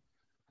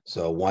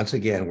 So once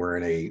again, we're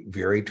in a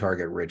very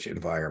target-rich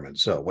environment.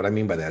 So what I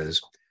mean by that is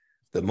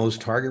the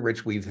most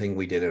target-rich thing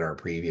we did in our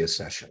previous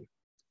session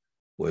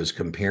was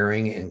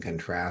comparing and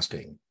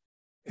contrasting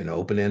an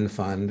open-end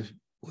fund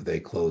with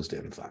a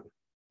closed-end fund.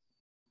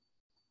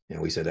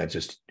 And we said that's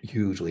just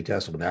hugely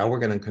testable. Now we're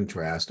going to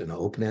contrast an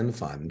open-end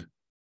fund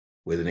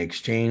with an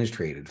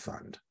exchange-traded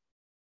fund.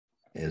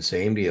 And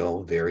same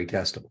deal, very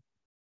testable.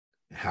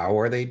 How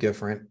are they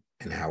different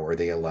and how are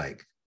they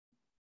alike?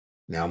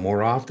 Now,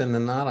 more often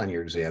than not on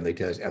your exam,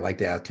 I like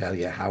to tell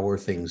you, how are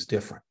things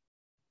different?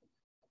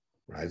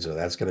 Right? So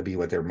that's going to be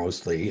what they're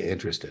mostly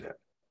interested in.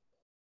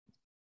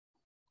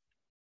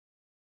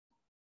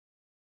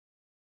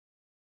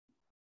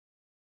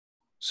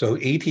 So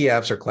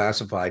ETFs are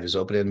classified as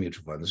open-end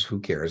mutual funds. Who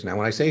cares? Now,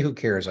 when I say who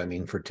cares, I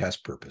mean for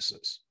test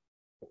purposes.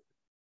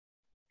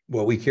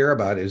 What we care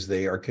about is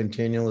they are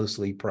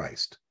continuously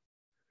priced.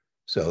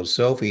 So,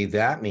 Sophie,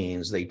 that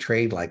means they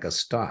trade like a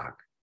stock.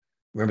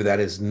 Remember, that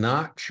is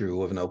not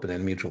true of an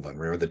open-end mutual fund.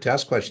 Remember, the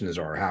test question is,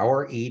 how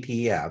are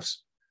ETFs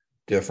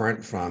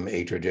different from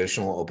a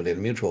traditional open-end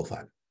mutual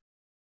fund?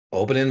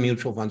 Open-end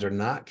mutual funds are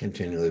not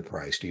continually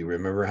priced. Do you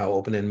remember how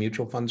open-end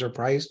mutual funds are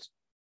priced?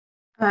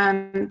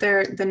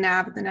 They're the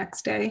NAV the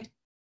next day.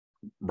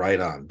 Right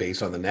on,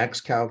 based on the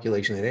next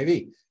calculation of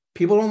NAV.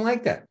 People don't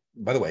like that.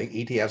 By the way,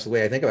 ETFs, the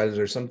way I think about it is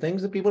there's some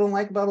things that people don't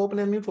like about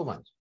open-end mutual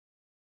funds.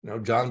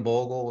 John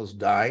Bogle has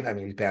died. I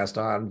mean, he passed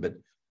on, but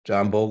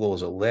John Bogle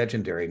is a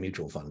legendary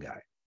mutual fund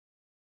guy.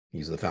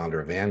 He's the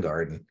founder of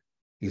Vanguard. And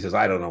he says,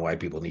 I don't know why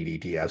people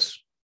need ETFs.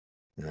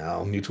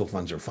 Mutual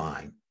funds are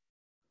fine.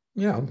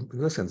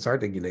 Listen, it's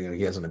hard to,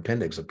 he has an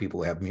appendix of people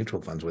who have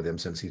mutual funds with him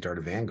since he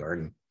started Vanguard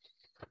and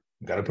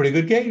got a pretty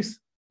good case,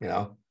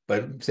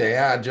 But say,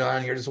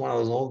 John, you're just one of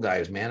those old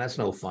guys, man. That's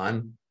no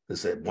fun. They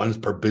said once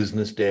per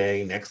business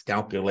day, next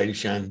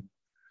calculation.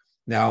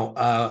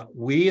 Now,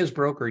 we as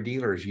broker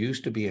dealers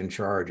used to be in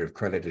charge of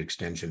credit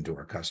extension to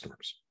our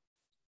customers.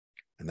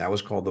 And that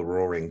was called the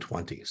Roaring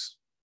 20s.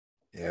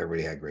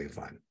 Everybody had great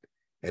fun.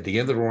 At the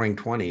end of the Roaring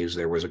 20s,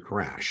 there was a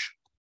crash.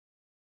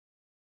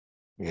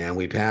 And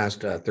we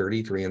passed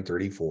 33 and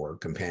 34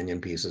 companion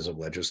pieces of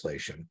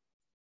legislation.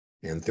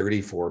 And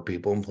 34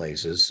 people and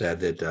places said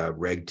that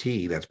Reg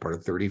T, that's part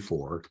of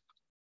 34,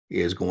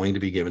 is going to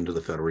be given to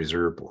the Federal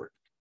Reserve Board.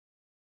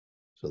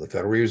 So the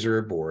Federal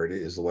Reserve Board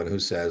is the one who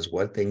says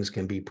what things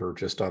can be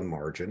purchased on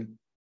margin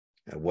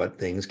and what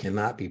things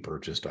cannot be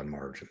purchased on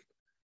margin.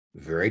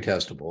 Very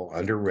testable.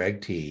 Under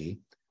Reg T,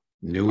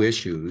 new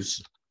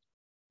issues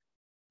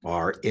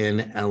are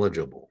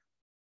ineligible.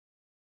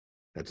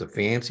 That's a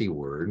fancy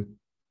word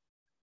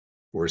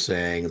for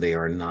saying they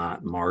are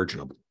not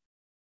marginable.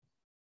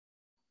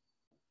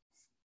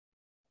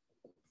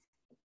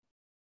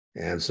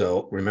 And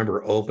so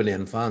remember,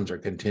 open-end funds are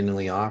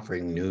continually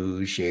offering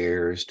new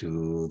shares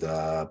to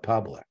the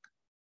public.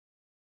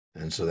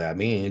 And so that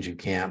means you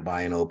can't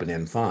buy an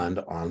open-end fund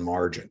on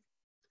margin.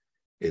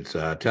 It's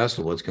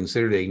testable. It's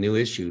considered a new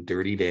issue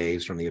 30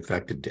 days from the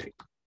effective date.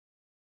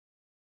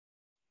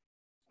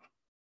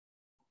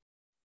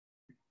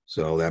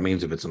 So that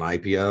means if it's an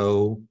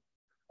IPO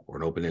or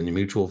an open-ended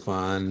mutual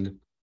fund,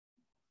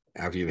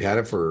 after you've had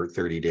it for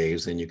 30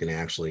 days, then you can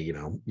actually,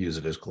 use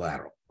it as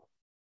collateral.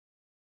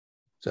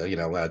 So,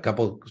 a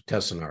couple of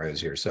test scenarios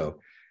here. So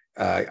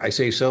I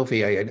say,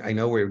 Sophie, I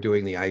know we're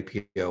doing the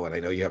IPO and I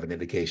know you have an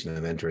indication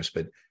of interest,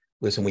 but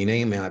listen, we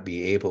may not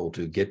be able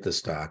to get the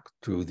stock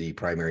through the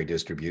primary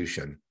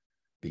distribution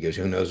because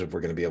who knows if we're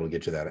going to be able to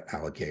get to that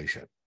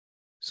allocation.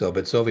 So,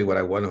 but Sophie, what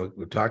I want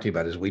to talk to you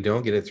about is we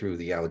don't get it through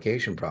the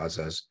allocation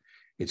process.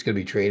 It's going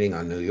to be trading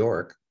on New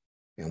York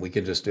and we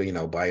can just,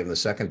 buy in the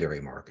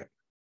secondary market.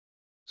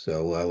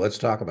 So let's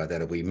talk about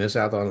that. If we miss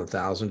out on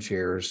 1,000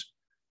 shares,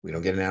 we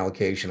don't get an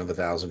allocation of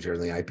 1,000 shares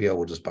in the IPO,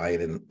 we'll just buy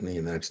it in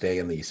the next day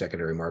in the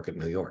secondary market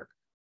in New York.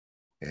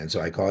 And so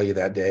I call you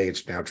that day,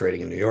 it's now trading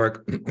in New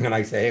York. And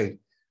I say, hey,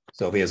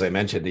 Sophie, as I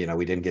mentioned,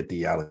 we didn't get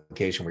the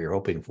allocation we were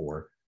hoping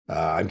for.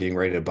 I'm getting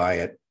ready to buy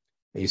it.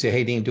 And you say,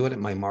 hey, Dean, do it at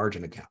my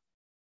margin account.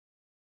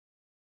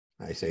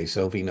 I say,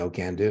 Sophie, no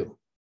can do.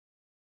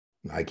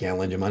 I can't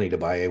lend you money to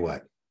buy a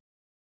what?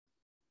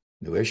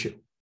 New issue.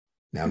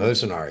 Now, another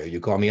scenario, you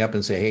call me up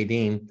and say, hey,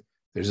 Dean,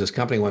 there's this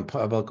company went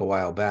public a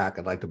while back.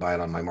 I'd like to buy it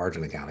on my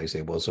margin account. I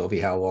say, well,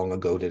 Sophie, how long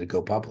ago did it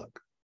go public?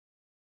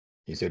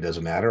 You say, it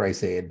doesn't matter. I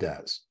say, it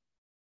does.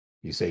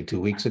 You say 2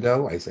 weeks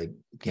ago. I say,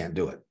 can't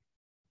do it.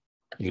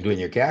 You can do it in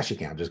your cash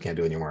account, just can't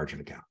do it in your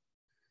margin account.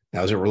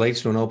 Now, as it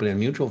relates to an open-end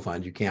mutual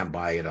fund, you can't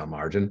buy it on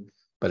margin.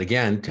 But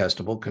again,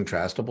 testable,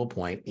 contrastable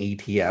point,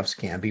 ETFs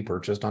can be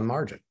purchased on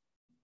margin.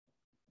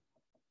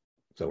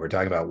 So we're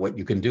talking about what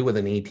you can do with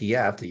an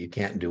ETF that you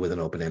can't do with an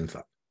open-end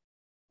fund.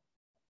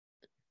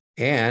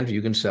 And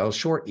you can sell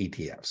short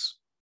ETFs.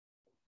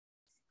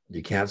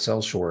 You can't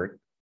sell short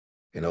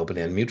an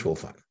open-end mutual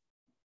fund.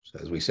 So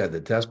as we said,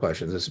 the test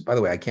questions, this, by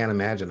the way, I can't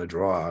imagine a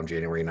draw on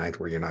January 9th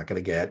where you're not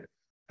going to get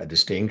a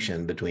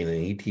distinction between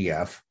an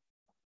ETF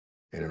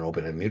and an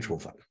open-end mutual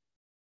fund.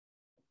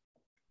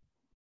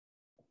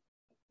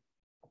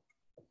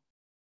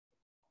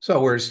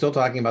 So we're still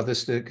talking about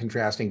this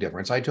contrasting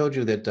difference. I told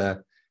you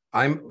that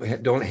I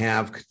don't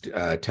have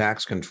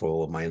tax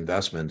control of my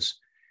investments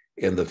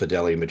in the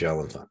Fidelity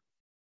Magellan Fund.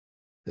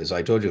 As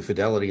I told you,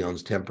 Fidelity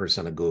owns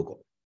 10% of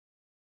Google.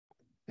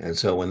 And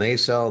so when they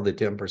sell the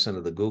 10%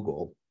 of the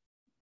Google,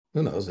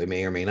 who knows, they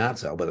may or may not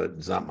sell, but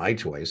it's not my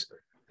choice.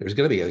 There's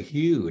going to be a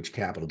huge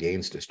capital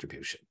gains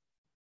distribution.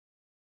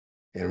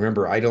 And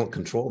remember, I don't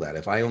control that.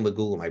 If I own the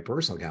Google in my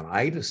personal account,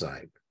 I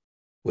decide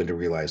when to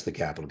realize the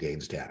capital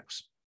gains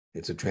tax.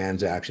 It's a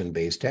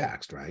transaction-based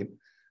tax, right?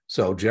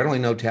 So generally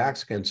no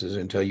tax expenses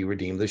until you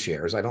redeem the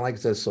shares. I don't like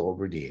it says sold,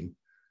 redeem.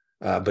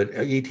 But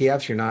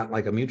ETFs, you're not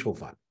like a mutual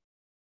fund.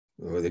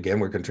 Again,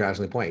 we're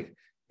contrasting the point.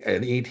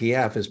 An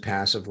ETF is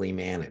passively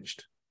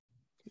managed.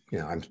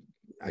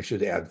 I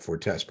should add for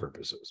test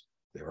purposes.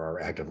 There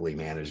are actively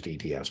managed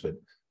ETFs, but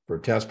for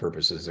test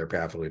purposes, they're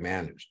passively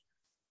managed.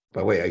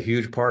 By the way, a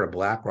huge part of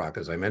BlackRock,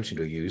 as I mentioned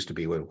to you, used to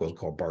be what was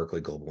called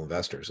Barclay Global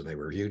Investors, and they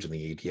were huge in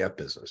the ETF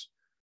business.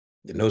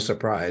 No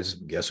surprise,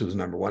 guess who's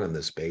number one in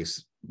this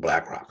space?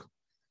 BlackRock.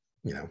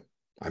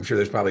 I'm sure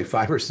there's probably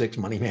 5 or 6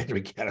 money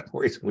management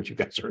categories in which you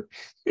guys are,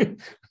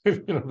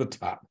 the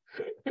top.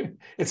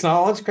 It's not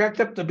all it's cracked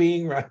up to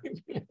being, right?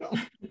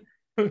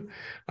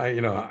 I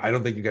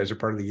don't think you guys are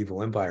part of the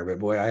evil empire, but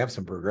boy, I have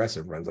some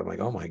progressive friends. I'm like,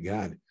 oh my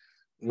God,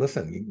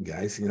 listen,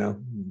 guys,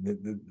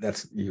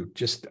 that's, you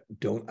just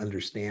don't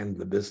understand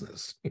the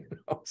business,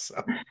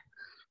 so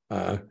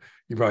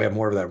you probably have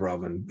more of that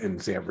problem in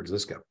San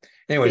Francisco.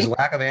 Anyways,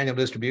 lack of annual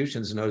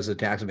distributions known as the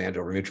tax advantage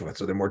over mutual funds,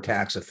 so they're more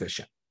tax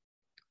efficient.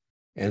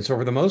 And so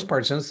for the most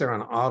part, since they're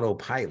on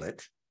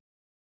autopilot,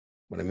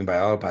 what I mean by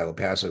autopilot,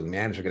 passively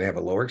managed, are going to have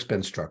a lower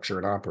expense structure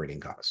and operating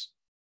costs.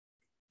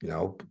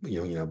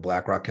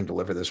 BlackRock can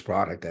deliver this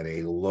product at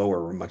a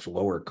much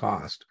lower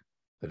cost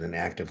than an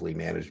actively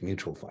managed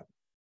mutual fund.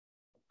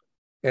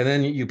 And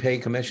then you pay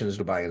commissions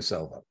to buy and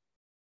sell them.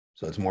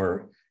 So it's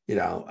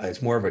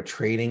more of a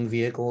trading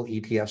vehicle.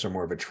 ETFs are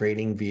more of a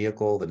trading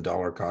vehicle than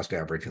dollar cost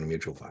average in a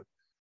mutual fund.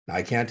 Now,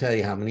 I can't tell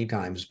you how many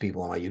times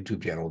people on my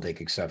YouTube channel will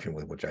take exception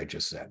with what I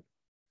just said.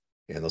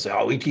 And they'll say,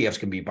 oh, ETFs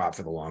can be bought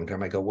for the long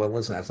term. I go, well,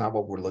 listen, that's not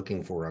what we're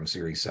looking for on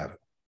Series 7.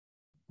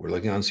 We're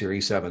looking on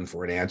Series 7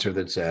 for an answer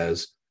that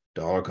says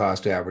dollar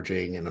cost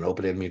averaging in an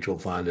open-end mutual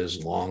fund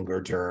is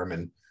longer term,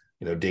 and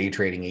day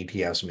trading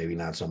ETFs maybe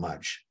not so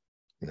much.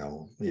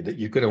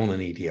 You could own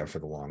an ETF for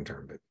the long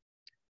term,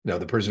 but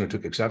the person who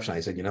took exception, I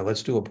said,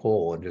 let's do a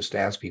poll and just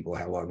ask people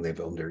how long they've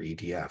owned their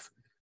ETF.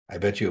 I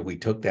bet you if we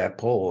took that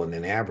poll and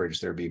an average,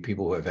 there'd be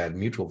people who have had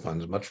mutual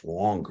funds much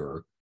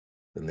longer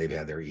than they've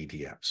had their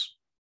ETFs.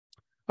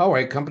 All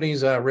right,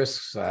 companies'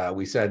 risks.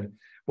 We said,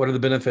 what are the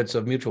benefits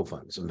of mutual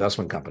funds?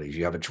 Investment companies,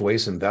 you have a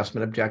choice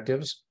investment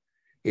objectives.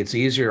 It's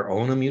easier to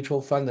own a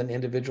mutual fund than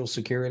individual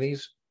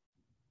securities.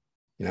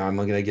 I'm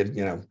going to get,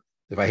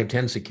 if I have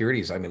 10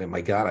 securities,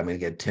 my God, I'm going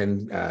to get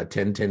 10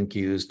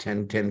 10Qs,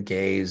 10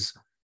 10Ks.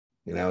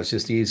 It's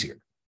just easier.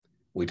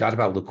 We talked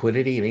about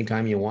liquidity.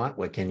 Anytime you want,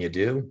 what can you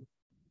do?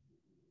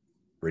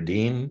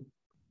 Redeem.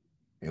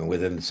 And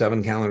within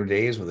 7 calendar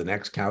days, with the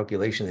next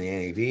calculation of the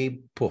NAV,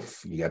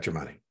 poof, you got your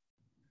money.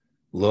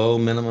 Low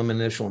minimum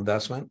initial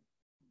investment.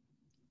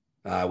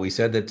 We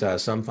said that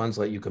some funds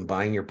let you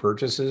combine your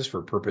purchases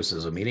for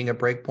purposes of meeting a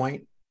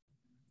breakpoint.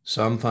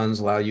 Some funds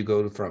allow you to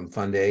go from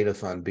Fund A to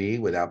Fund B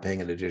without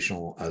paying an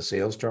additional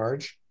sales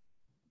charge.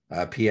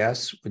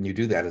 PS, when you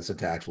do that, it's a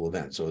taxable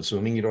event. So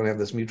assuming you don't have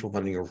this mutual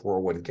fund in your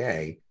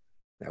 401k,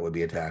 that would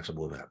be a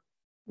taxable event.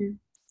 Mm.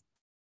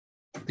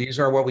 These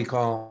are what we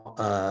call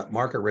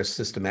market risk,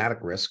 systematic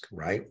risk,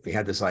 right? We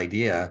had this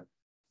idea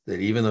that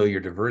even though you're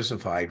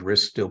diversified,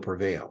 risk still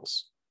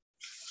prevails.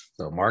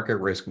 So market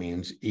risk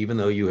means even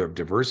though you have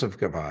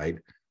diversified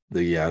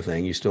the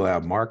thing, you still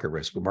have market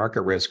risk. But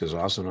market risk is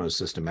also known as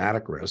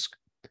systematic risk,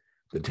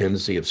 the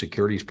tendency of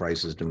securities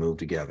prices to move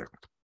together.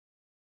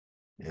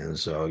 And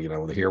so,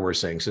 here we're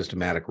saying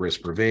systematic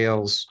risk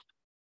prevails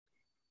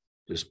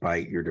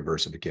despite your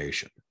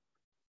diversification.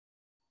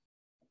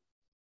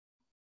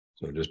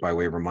 So just by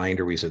way of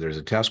reminder, we said there's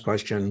a test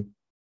question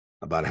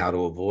about how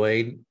to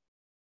avoid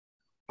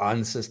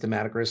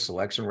unsystematic risk,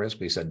 selection risk.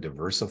 We said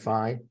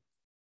diversify.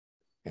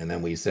 And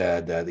then we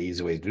said that the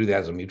easy way to do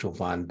that is a mutual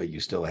fund, but you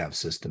still have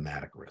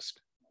systematic risk.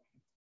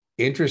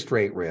 Interest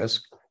rate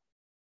risk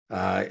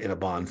in a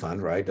bond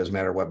fund, right? Doesn't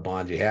matter what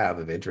bond you have.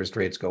 If interest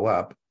rates go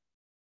up,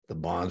 the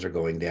bonds are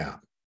going down,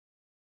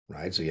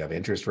 right? So you have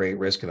interest rate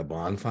risk in a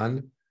bond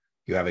fund.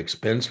 You have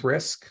expense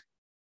risk.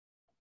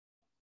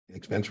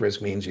 Expense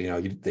risk means,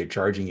 they're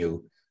charging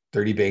you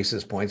 30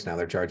 basis points. Now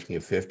they're charging you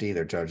 50.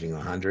 They're charging you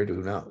 100.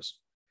 Who knows?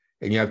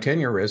 And you have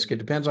tenure risk. It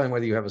depends on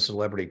whether you have a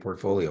celebrity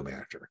portfolio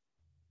manager.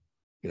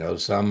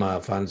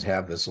 Some funds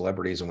have the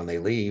celebrities, and when they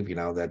leave,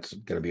 that's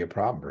going to be a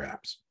problem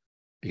perhaps,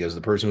 because the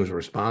person who's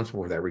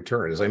responsible for that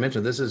return, as I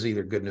mentioned, this is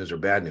either good news or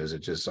bad news.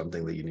 It's just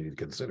something that you need to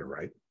consider,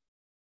 right?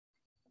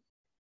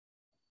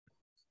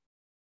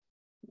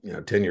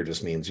 Tenure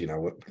just means,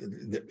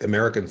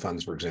 American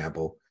funds, for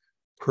example,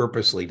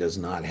 purposely does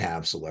not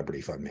have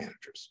celebrity fund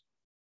managers.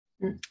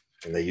 Mm.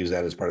 And they use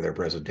that as part of their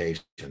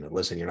presentation. And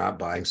listen, you're not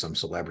buying some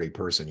celebrity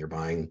person. You're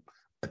buying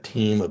a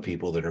team of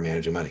people that are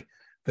managing money.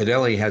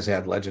 Fidelity has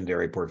had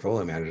legendary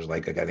portfolio managers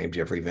like a guy named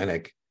Jeffrey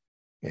Vinnick.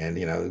 And,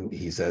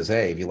 he says,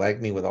 hey, if you like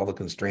me with all the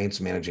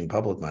constraints managing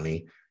public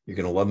money, you're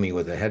going to love me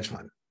with a hedge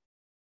fund.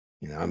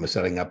 I'm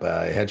setting up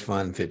a hedge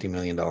fund, $50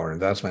 million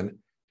investment.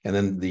 And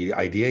then the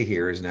idea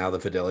here is now the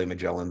Fidelity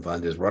Magellan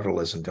Fund is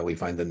rudderless until we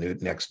find the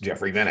next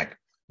Jeffrey Vinnick,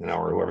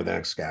 or whoever the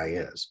next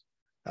guy is.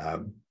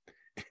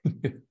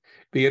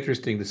 Be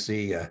interesting to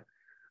see,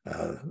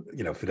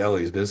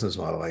 Fidelity's business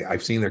model.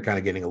 I've seen they're kind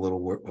of getting a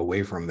little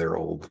away from their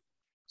old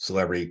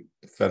celebrity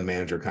fund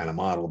manager kind of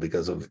model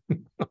because of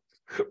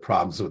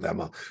problems with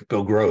them.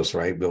 Bill Gross,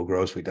 right? Bill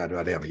Gross, we talked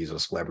about him. He's a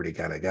celebrity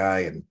kind of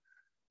guy. And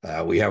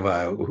we have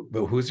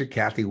who's her?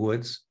 Kathy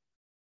Woods.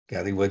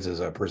 Kathy Woods is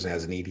a person who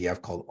has an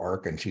ETF called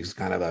ARC, and she's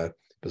kind of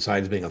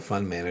besides being a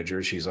fund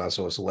manager, she's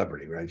also a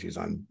celebrity, right? She's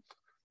on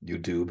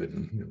YouTube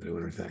and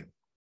doing her thing.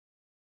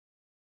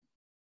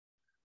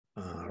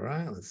 All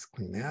right, let's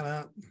clean that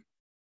up.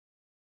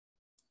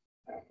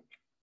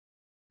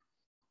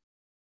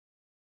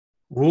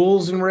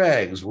 Rules and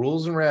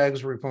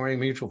regs reporting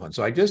mutual funds.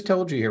 So I just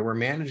told you here, we're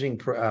managing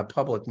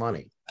public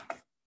money.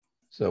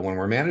 So when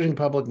we're managing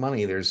public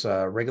money, there's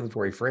a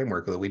regulatory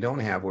framework that we don't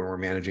have when we're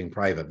managing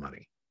private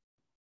money,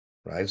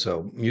 right?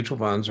 So mutual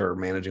funds are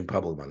managing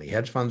public money.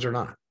 Hedge funds are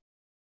not,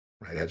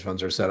 right? Hedge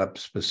funds are set up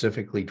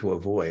specifically to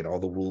avoid all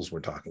the rules we're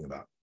talking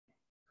about.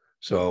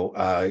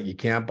 So you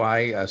can't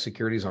buy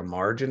securities on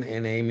margin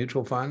in a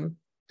mutual fund.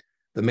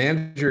 The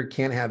manager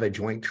can't have a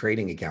joint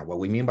trading account. What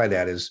we mean by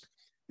that is,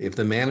 if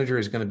the manager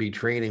is going to be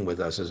trading with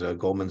us as a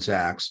Goldman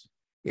Sachs,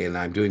 and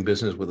I'm doing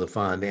business with the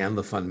fund and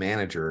the fund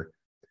manager,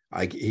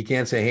 He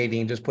can't say, hey,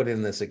 Dean, just put it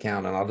in this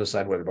account and I'll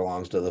decide whether it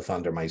belongs to the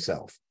fund or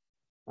myself.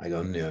 I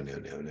go,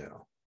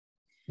 no.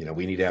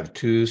 We need to have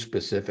two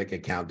specific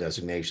account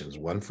designations,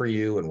 one for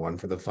you and one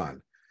for the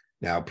fund.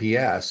 Now,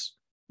 PS,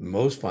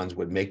 most funds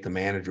would make the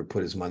manager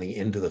put his money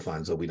into the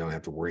fund so we don't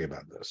have to worry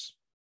about this.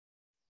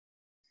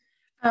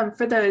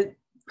 For the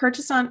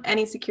purchase on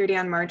any security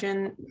on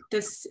margin,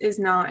 this is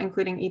not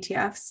including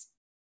ETFs?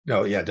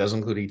 No, yeah, it does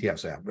include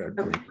ETFs.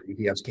 Okay.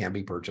 ETFs can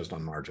be purchased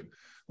on margin.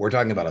 We're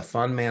talking about a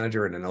fund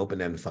manager and an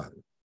open-end fund.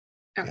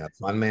 Okay. And a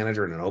fund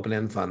manager and an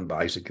open-end fund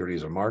buy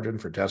securities on margin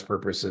for test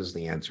purposes.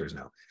 The answer is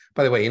no.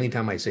 By the way,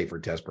 anytime I say for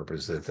test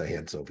purposes, it's a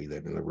hint, Sophie,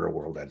 that in the real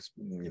world, that's,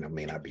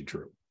 may not be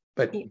true.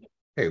 But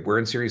hey, we're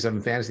in Series 7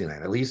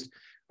 Fantasyland. At least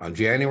on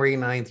January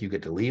 9th, you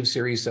get to leave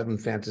Series 7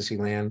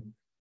 Fantasyland.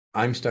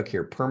 I'm stuck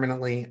here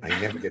permanently. I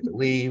never get to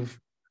leave.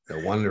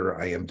 No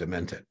wonder I am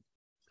demented.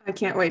 I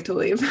can't wait to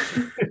leave.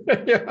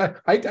 Yeah,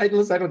 I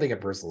don't take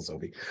it personal,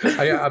 Sophie.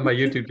 On my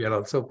YouTube channel,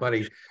 it's so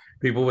funny.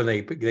 People, when they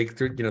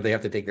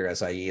have to take their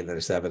SIE and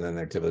their 7 and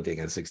they're typically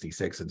taking a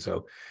 66. And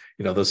so,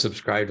 they'll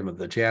subscribe to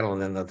the channel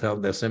and then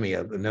they'll send me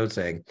a note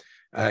saying,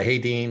 hey,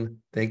 Dean,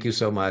 thank you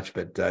so much.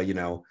 But,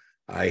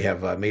 I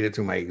have made it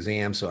through my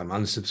exam, so I'm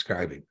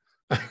unsubscribing.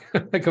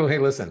 I go, hey,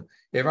 listen,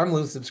 if I'm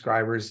losing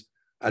subscribers,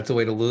 that's a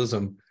way to lose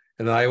them.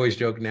 And then I always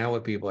joke now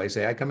with people, I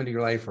say, I come into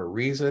your life for a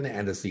reason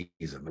and a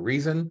season. The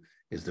reason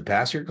is to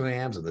pass your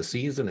exams, and the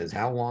season is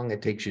how long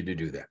it takes you to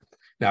do that.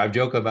 Now, I've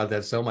joked about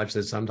that so much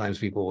that sometimes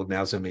people will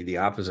now send me the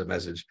opposite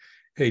message.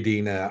 Hey,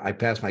 Dean, I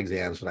passed my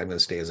exams, but I'm going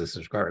to stay as a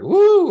subscriber.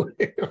 Woo!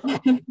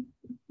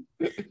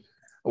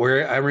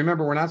 I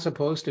remember we're not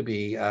supposed to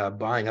be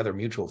buying other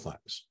mutual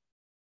funds,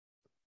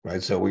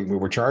 right? So we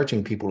were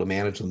charging people to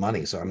manage the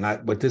money. So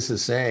what this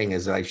is saying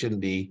is that I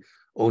shouldn't be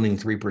owning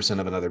 3%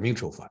 of another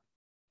mutual fund.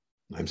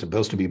 I'm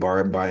supposed to be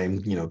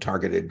buying,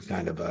 targeted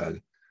kind of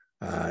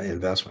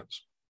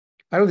investments.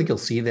 I don't think you'll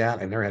see that.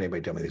 I've never had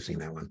anybody tell me they've seen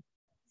that one.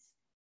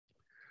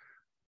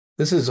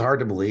 This is hard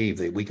to believe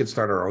that we could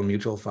start our own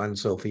mutual fund,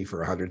 Sophie,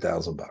 for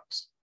 $100,000.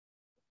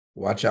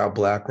 Watch out,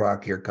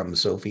 BlackRock. Here comes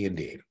Sophie and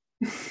Dean.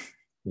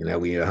 We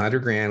need 100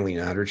 grand. We need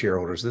 100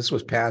 shareholders. This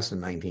was passed in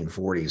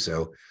 1940.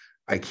 So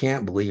I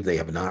can't believe they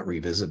have not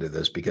revisited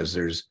this, because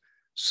there's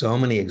so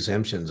many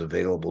exemptions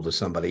available to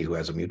somebody who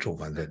has a mutual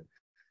fund that,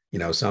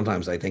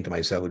 sometimes I think to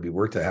myself, it would be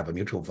worth to have a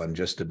mutual fund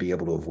just to be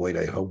able to avoid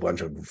a whole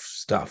bunch of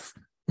stuff.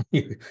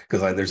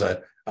 Because there's an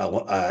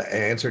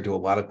answer to a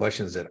lot of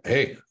questions that,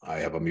 hey, I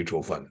have a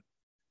mutual fund.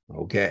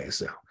 Okay,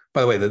 so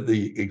by the way,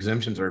 the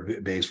exemptions are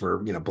based for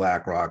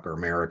BlackRock or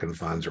American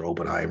funds or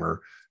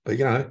Oppenheimer, but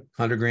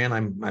 100 grand,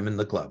 I'm in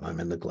the club. I'm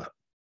in the club.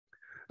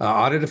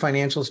 Audited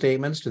financial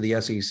statements to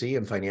the SEC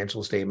and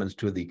financial statements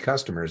to the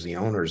customers, the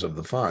owners of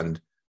the fund,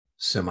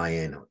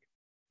 semi-annually.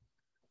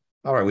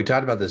 All right, we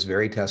talked about this,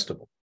 very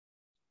testable.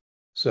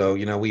 So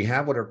we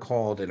have what are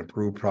called an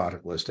approved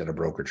product list at a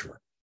brokerage firm.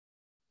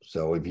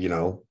 So if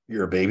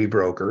you're a baby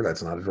broker,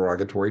 that's not a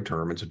derogatory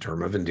term, it's a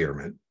term of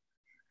endearment.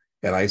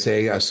 And I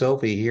say,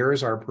 Sophie,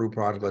 here's our approved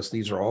product list.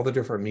 These are all the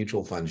different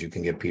mutual funds you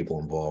can get people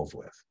involved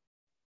with.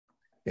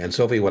 And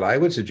Sophie, what I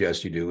would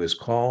suggest you do is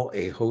call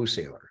a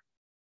wholesaler,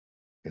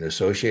 an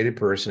associated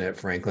person at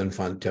Franklin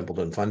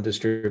Templeton Fund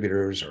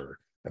Distributors or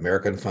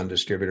American Fund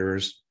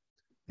Distributors.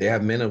 They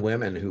have men and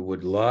women who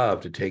would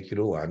love to take you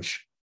to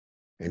lunch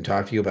and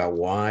talk to you about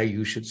why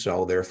you should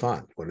sell their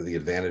fund. What are the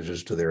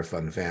advantages to their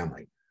fund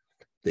family?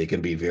 They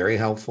can be very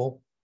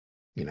helpful.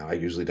 I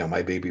usually tell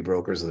my baby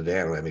brokers of the day,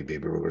 I don't have any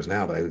baby brokers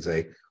now, but I would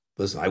say,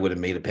 listen, I would have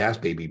made a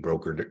past baby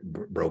broker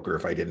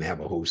if I didn't have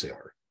a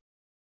wholesaler.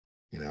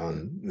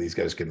 And these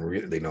guys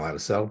they know how to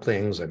sell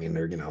things. I mean,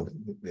 they're,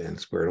 and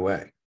squared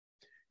away.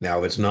 Now,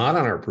 if it's not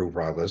on our approved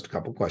product list, a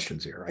couple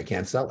questions here. I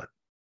can't sell it.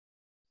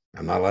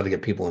 I'm not allowed to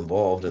get people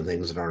involved in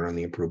things that aren't on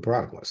the approved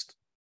product list.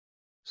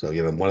 So,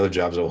 one of the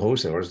jobs of a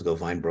wholesaler is to go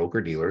find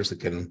broker dealers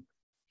that can,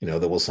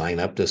 that will sign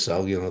up to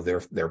sell,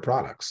 their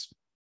products.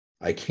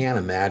 I can't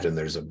imagine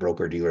there's a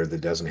broker dealer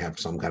that doesn't have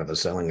some kind of a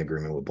selling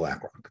agreement with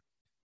BlackRock,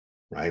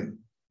 right?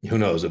 Who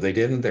knows? If they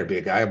didn't, there'd be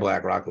a guy at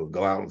BlackRock who would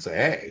go out and say,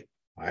 hey,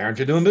 why aren't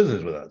you doing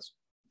business with us?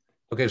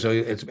 Okay, so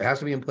it has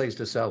to be in place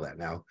to sell that.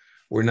 Now,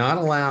 we're not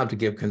allowed to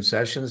give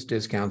concessions,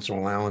 discounts, or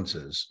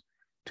allowances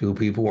to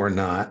people who are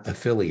not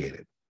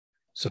affiliated.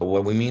 So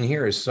what we mean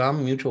here is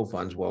some mutual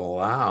funds will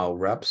allow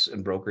reps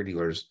and broker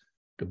dealers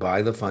to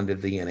buy the fund at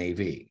the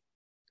NAV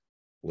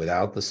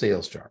without the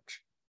sales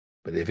charge.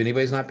 But if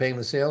anybody's not paying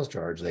the sales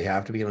charge, they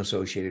have to be an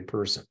associated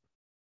person.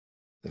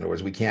 In other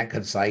words, we can't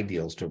cut side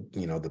deals to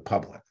the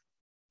public.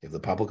 If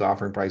the public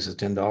offering price is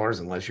 $10,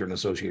 unless you're an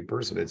associated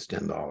person, it's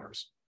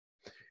 $10.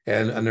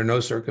 And under no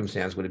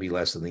circumstance would it be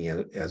less than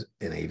the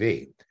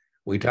NAV.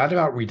 We talked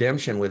about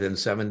redemption within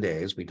 7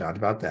 days. We talked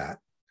about that.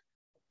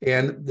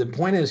 And the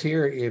point is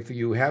here, if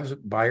you have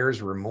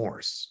buyer's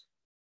remorse,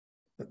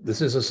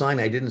 this is a sign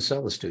I didn't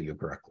sell this to you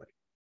correctly.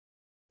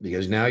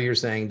 Because now you're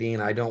saying,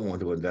 Dean, I don't want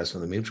to invest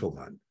in the mutual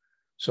fund.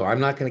 So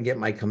I'm not going to get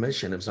my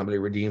commission if somebody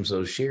redeems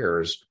those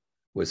shares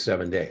with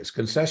 7 days.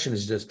 Concession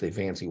is just a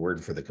fancy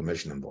word for the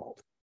commission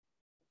involved,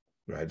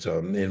 right? So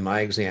in my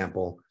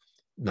example,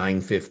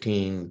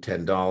 $9.15,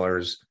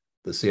 $10.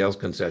 The sales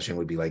concession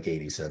would be like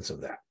 80 cents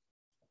of that.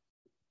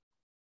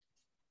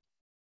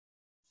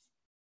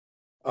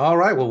 All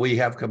right, well, we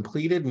have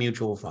completed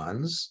mutual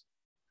funds.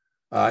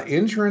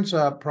 Insurance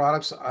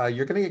products,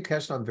 you're going to get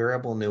cashed on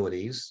variable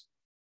annuities.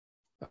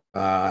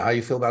 How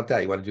you feel about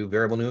that? You want to do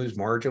variable annuities,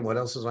 margin? What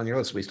else is on your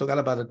list? We still got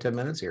about 10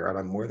 minutes here, and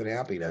I'm more than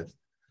happy to.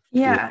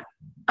 Yeah.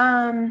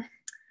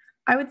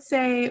 I would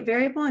say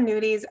variable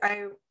annuities,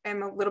 I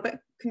am a little bit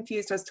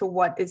confused as to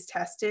what is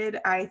tested.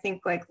 I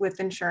think like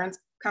with insurance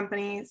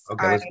companies.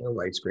 Okay, let's go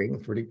light screen.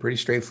 Pretty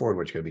straightforward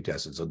what's going to be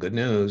tested. So good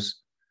news.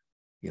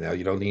 You know,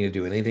 you don't need to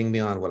do anything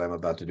beyond what I'm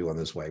about to do on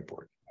this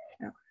whiteboard.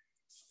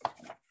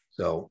 Okay.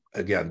 So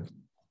again,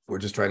 we're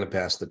just trying to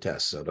pass the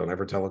test. So don't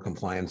ever tell a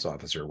compliance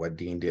officer what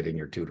Dean did in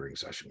your tutoring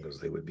session because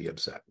they would be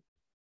upset.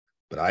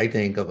 But I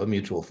think of a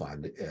mutual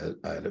fund,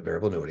 a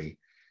variable annuity,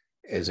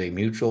 as a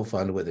mutual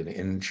fund with an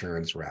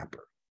insurance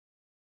wrapper.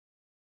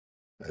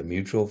 A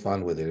mutual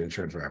fund with an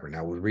insurance wrapper.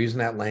 Now, the reason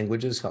that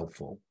language is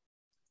helpful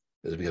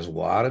is because a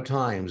lot of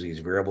times these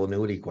variable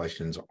annuity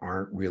questions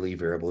aren't really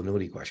variable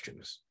annuity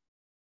questions.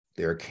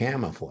 They're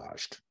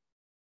camouflaged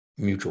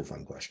mutual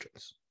fund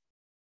questions.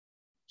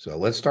 So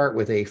let's start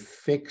with a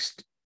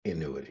fixed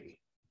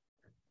annuity.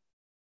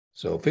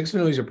 So fixed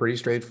annuities are pretty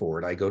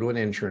straightforward. I go to an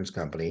insurance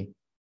company,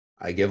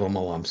 I give them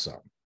a lump sum.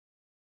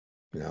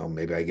 You know,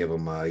 maybe I give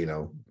them,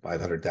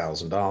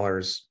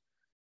 $500,000.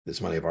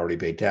 This money I've already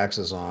paid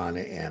taxes on,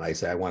 and I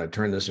say, I want to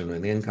turn this into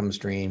an income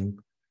stream.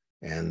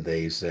 And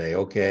they say,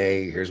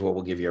 okay, here's what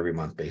we'll give you every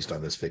month based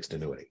on this fixed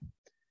annuity.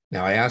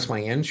 Now I ask my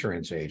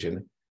insurance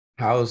agent,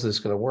 how is this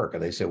going to work?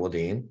 And they say, well,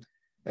 Dean,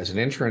 as an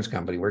insurance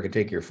company, we're going to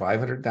take your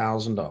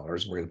 $500,000.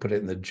 We're going to put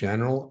it in the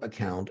general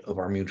account of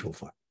our mutual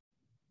fund.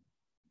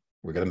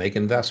 We're going to make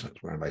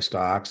investments. We're going to buy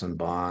stocks and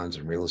bonds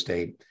and real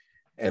estate.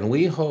 And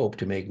we hope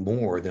to make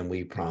more than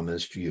we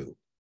promised you.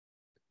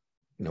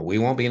 You know, we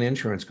won't be an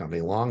insurance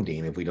company long,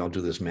 Dean, if we don't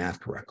do this math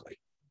correctly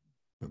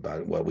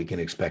about what we can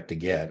expect to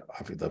get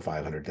off of the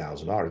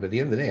 $500,000. But at the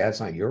end of the day, that's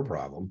not your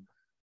problem.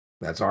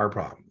 That's our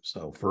problem.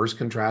 So first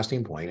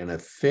contrasting point, in a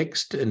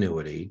fixed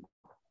annuity,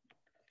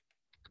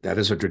 that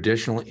is a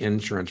traditional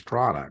insurance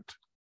product,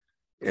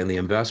 and the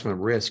investment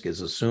risk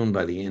is assumed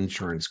by the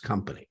insurance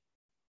company.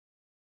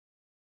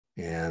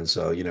 And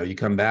so, you know, you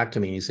come back to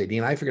me and you say,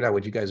 Dean, I figured out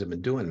what you guys have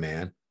been doing,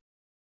 man.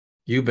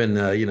 You've been,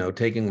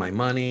 taking my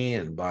money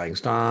and buying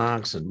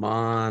stocks and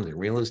bonds and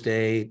real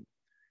estate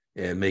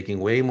and making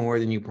way more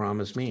than you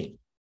promised me.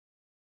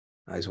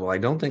 I said, well, I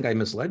don't think I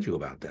misled you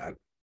about that.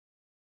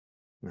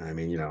 I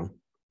mean,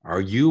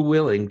 are you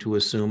willing to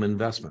assume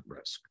investment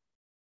risk?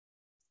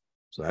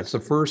 So that's the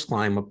first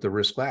climb up the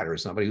risk ladder.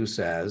 Somebody who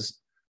says,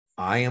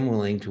 I am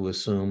willing to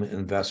assume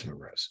investment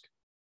risk.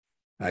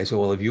 I said,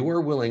 well, if you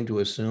are willing to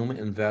assume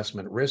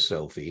investment risk,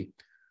 Sophie,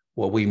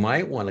 what we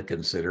might want to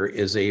consider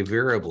is a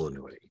variable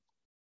annuity.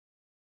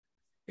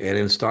 And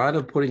instead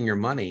of putting your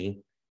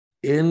money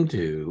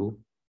into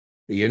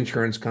the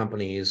insurance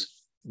company's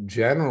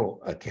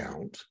general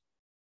account,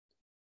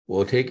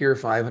 we'll take your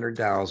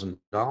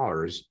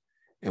 $500,000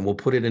 and we'll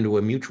put it into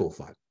a mutual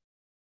fund,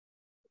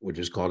 which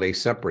is called a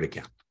separate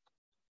account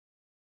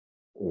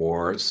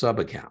or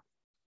sub-account.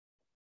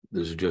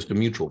 This is just a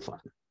mutual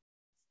fund.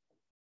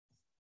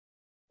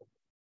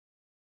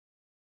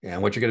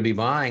 And what you're going to be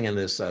buying in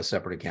this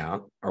separate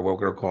account are what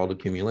we're called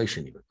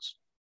accumulation units.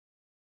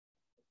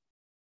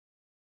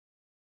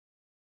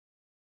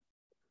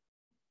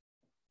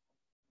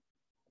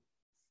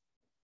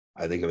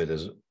 I think of it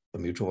as a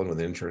mutual fund with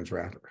an insurance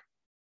wrapper.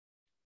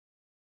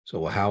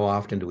 So how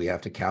often do we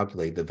have to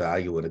calculate the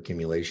value of an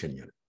accumulation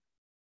unit?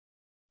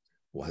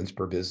 Once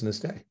per business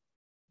day.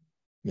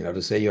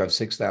 To say you have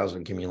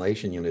 6,000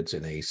 accumulation units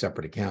in a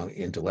separate account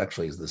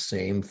intellectually is the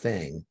same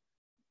thing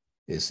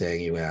as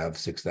saying you have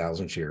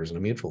 6,000 shares in a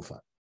mutual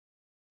fund.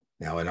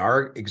 Now, in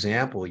our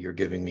example, you're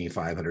giving me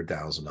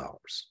 $500,000.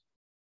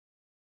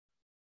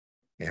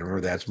 And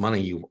remember, that's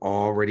money you've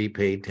already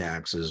paid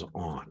taxes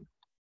on.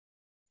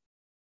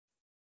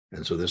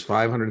 And so this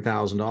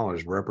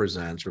 $500,000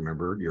 represents,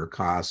 remember, your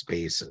cost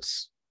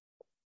basis.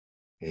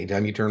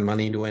 Anytime you turn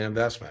money into an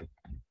investment,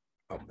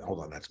 hold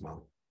on, that's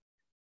Mom.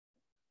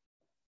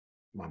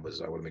 I want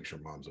to make sure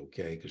Mom's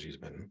okay because she's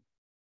been.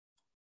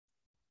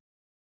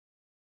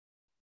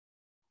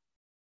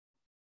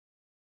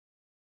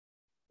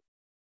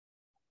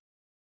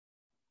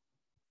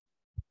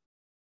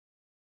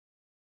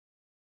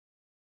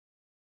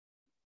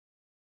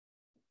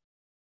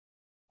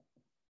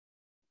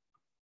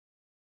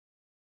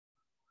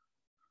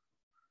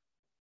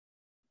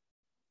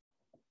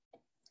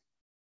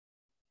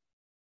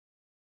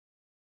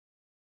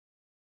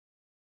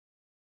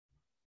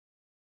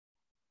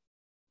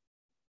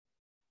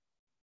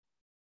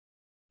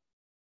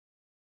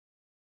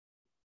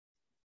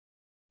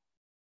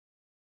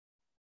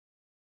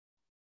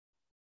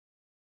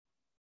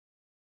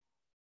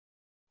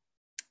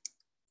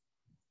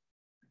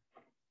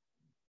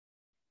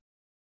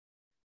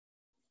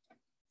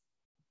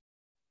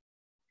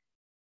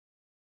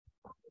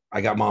 I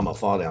got Mom a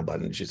fall down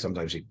button.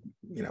 Sometimes she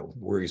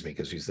worries me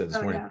because she said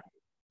this morning,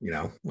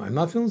 I'm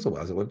not feeling so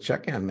well. I said, well,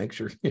 check in, make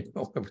sure,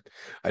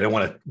 I don't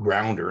want to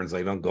ground her and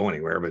say, don't go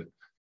anywhere. But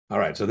all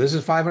right, so this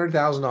is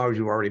 $500,000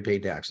 you've already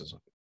paid taxes on.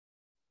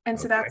 And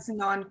so that's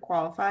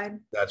non-qualified?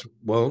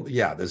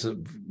 Yeah, this is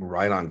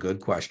right on. Good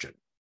question.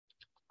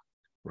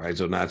 Right,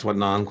 so that's what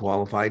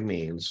non-qualified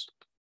means.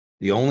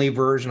 The only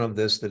version of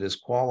this that is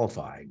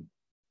qualified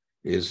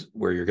is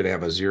where you're going to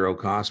have a zero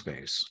cost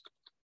base.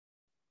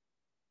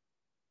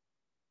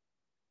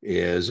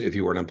 Is if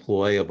you were an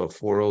employee of a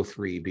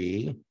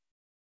 403B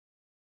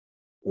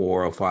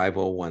or a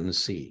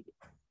 501C,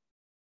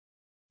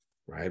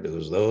 right?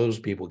 Because those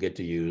people get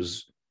to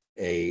use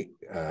a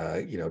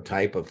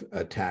type of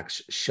a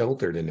tax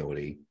sheltered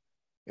annuity.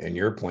 And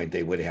your point,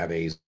 they would have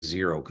a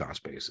zero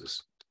cost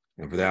basis.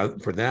 And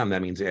for them,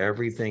 that means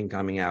everything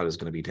coming out is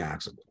going to be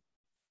taxable.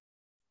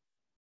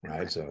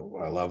 Right. So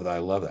I love that. I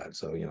love that.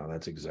 So,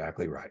 that's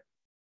exactly right.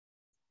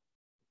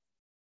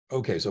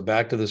 Okay. So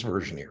back to this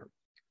version here.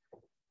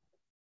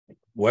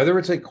 Whether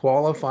it's a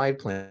qualified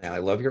plan, I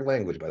love your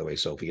language, by the way,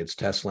 Sophie, it's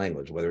test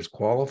language, whether it's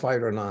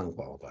qualified or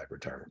non-qualified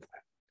retirement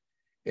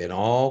plan. In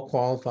all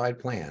qualified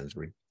plans,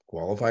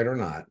 qualified or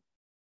not,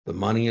 the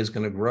money is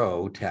going to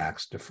grow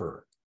tax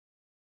deferred.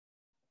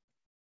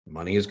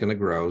 Money is going to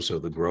grow, so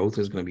the growth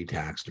is going to be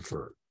tax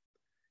deferred.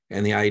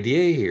 And the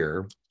idea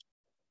here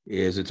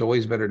is it's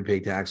always better to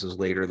pay taxes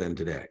later than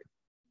today.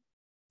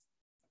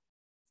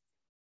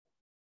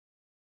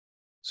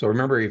 So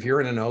remember, if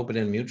you're in an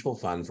open-end mutual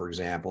fund, for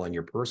example, in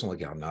your personal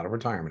account, not a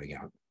retirement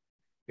account,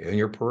 in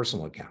your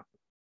personal account,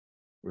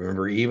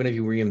 remember, even if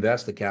you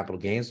reinvest the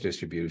capital gains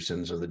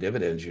distributions or the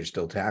dividends, you're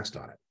still taxed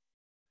on it.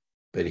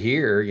 But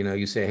here,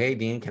 you say, hey,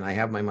 Dean, can I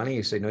have my money?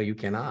 You say, no, you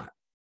cannot.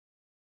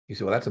 You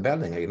say, well, that's a bad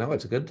thing.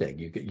 It's a good thing.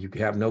 You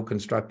have no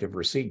constructive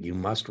receipt. You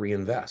must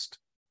reinvest.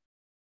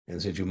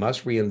 And since you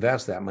must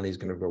reinvest, that money is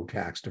going to go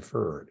tax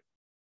deferred.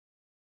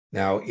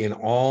 Now, in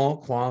all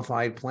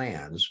qualified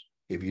plans,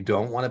 if you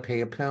don't want to pay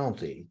a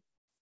penalty,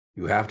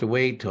 you have to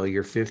wait till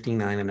you're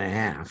 59 and a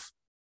half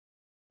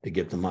to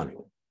get the money,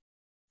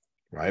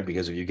 right?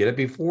 Because if you get it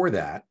before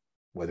that,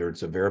 whether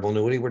it's a variable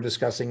annuity we're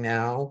discussing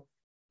now,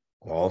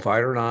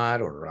 qualified or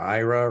not, or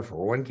IRA, or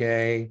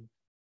 401k,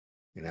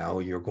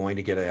 you're going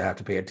to have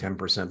to pay a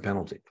 10%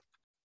 penalty.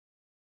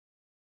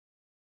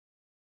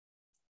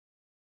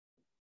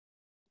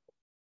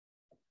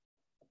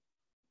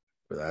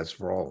 But that's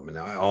for all of them.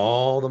 Now,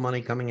 all the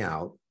money coming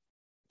out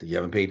that you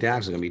haven't paid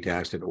tax is going to be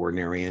taxed at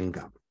ordinary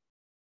income.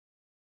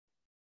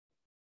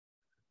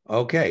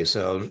 Okay,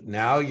 so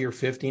now you're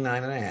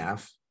 59 and a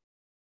half.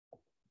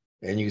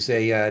 And you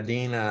say,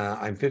 Dean,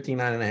 I'm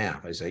 59 and a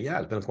half. I say, yeah,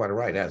 it's been quite a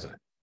ride, hasn't it?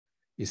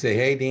 You say,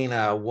 hey, Dean,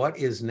 what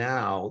is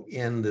now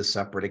in the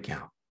separate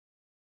account?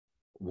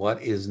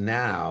 What is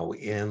now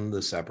in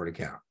the separate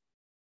account?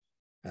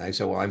 And I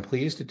said, well, I'm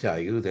pleased to tell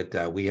you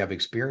that we have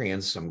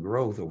experienced some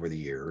growth over the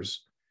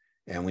years,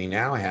 and we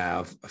now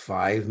have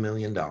 $5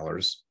 million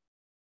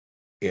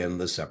in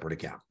the separate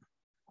account.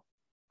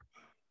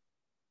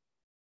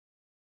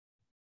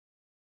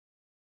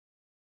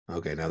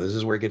 Okay, now this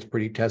is where it gets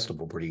pretty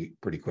testable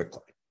pretty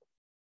quickly.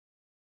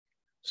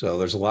 So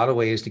there's a lot of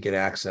ways to get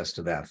access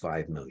to that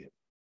 5 million.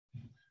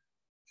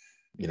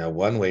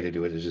 One way to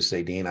do it is just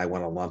say, Dean, I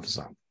want a lump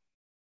sum.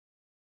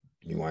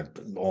 You want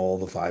all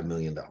the $5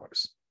 million.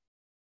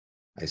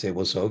 I say,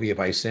 well, Sophie, if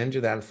I send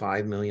you that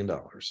 $5 million,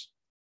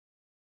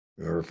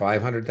 remember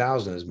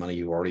 500,000 is money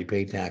you've already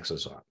paid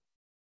taxes on.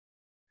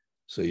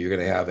 So you're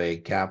going to have a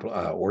capital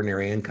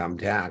ordinary income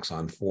tax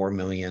on 4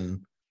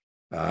 million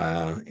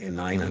and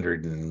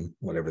 900 and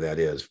whatever that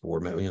is,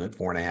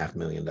 $4.5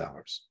 million.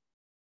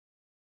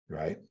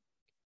 Right.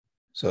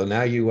 So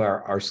now you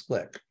are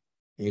slick.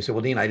 And you say,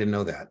 well, Dean, I didn't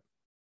know that.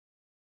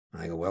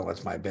 And I go, well,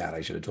 that's my bad.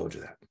 I should have told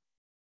you that.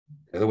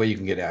 The other way you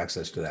can get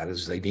access to that is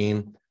to say,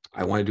 Dean,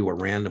 I want to do a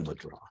random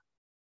withdrawal.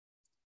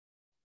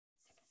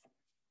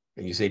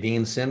 And you say,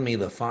 Dean, send me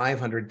the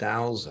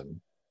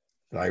 500,000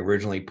 that I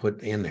originally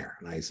put in there.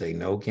 And I say,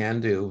 no can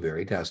do,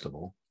 very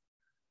testable.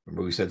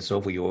 Remember we said,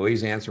 Sophie, you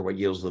always answer what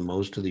yields the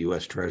most to the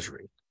U.S.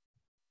 Treasury.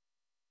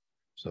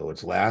 So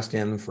it's last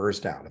in,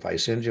 first out. If I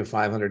send you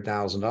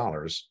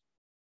 $500,000,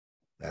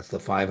 that's the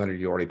 500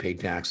 you already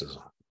paid taxes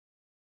on.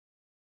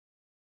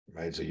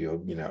 Right. So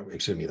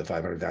excuse me, the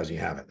 500,000 you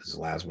have it. This is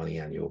the last money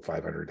in, you have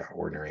 500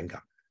 ordinary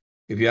income.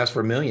 If you ask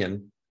for $1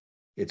 million,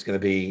 it's going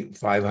to be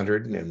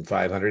 500 and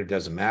 500. It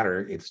doesn't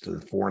matter. It's the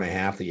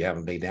 4.5 that you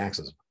haven't paid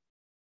taxes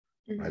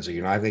on. Right. So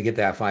you're not going to get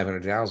that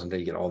 500,000 until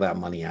you get all that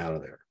money out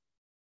of there.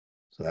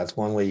 So that's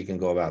one way you can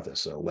go about this.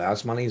 So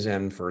last money's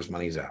in, first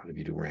money's out if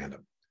you do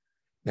random.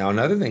 Now,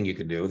 another thing you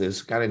can do, this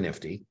is kind of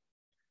nifty,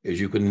 is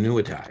you can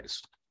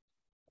annuitize.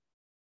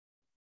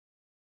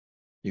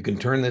 You can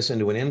turn this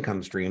into an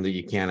income stream that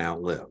you can't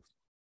outlive.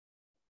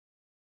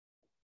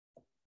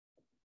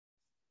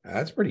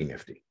 That's pretty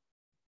nifty.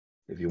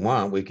 If you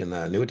want, we can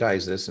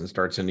annuitize this and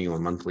start sending you a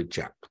monthly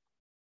check.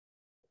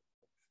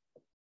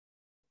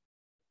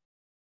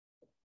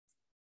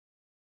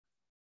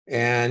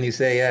 And you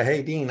say,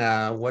 hey, Dean,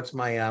 what's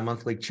my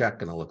monthly check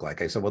going to look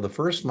like? I said, well, the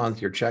first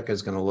month, your check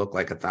is going to look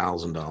like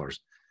 $1,000.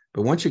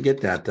 But once you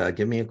get that,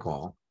 give me a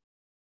call.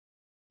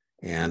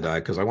 And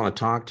because I want to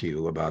talk to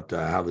you about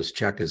how this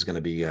check is going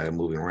to be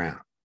moving around.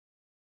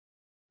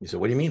 You said,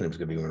 what do you mean it's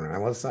going to be moving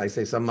around? Well, I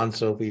say some months,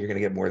 Sophie, you're going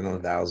to get more than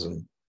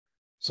 1,000.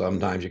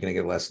 Sometimes you're going to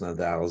get less than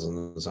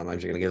 1,000.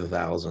 Sometimes you're going to get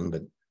 1,000,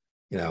 but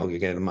you're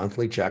getting a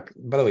monthly check.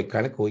 By the way,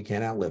 kind of cool. You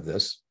can't outlive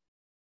this.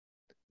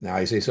 Now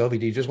I say, Sophie,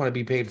 do you just want to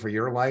be paid for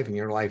your life and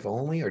your life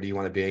only? Or do you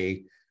want to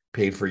be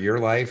paid for your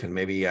life and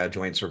maybe a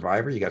joint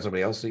survivor? You got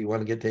somebody else that you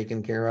want to get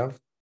taken care of?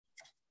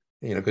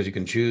 Because you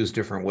can choose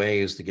different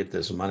ways to get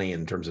this money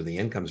in terms of the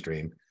income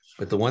stream.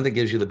 But the one that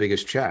gives you the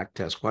biggest check,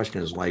 test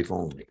question, is life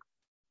only.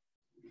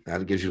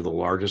 That gives you the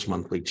largest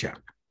monthly check.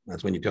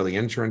 That's when you tell the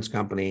insurance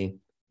company,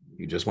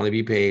 you just want to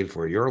be paid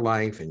for your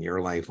life and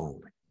your life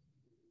only.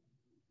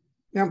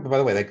 Now, by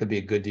the way, that could be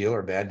a good deal or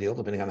a bad deal,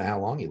 depending on how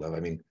long you live. I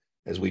mean,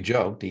 as we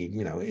joke, the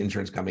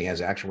insurance company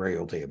has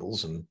actuarial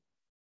tables, and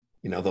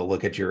they'll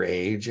look at your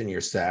age and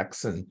your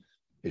sex, and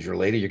as you're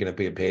later, you're going to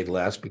be paid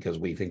less because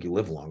we think you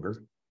live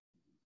longer.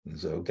 And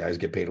so guys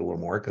get paid a little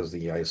more because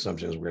the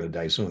assumption is we're going to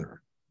die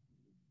sooner,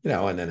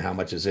 and then how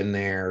much is in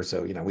there.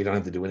 So, we don't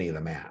have to do any of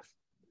the math.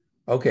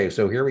 Okay,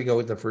 so here we go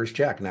with the first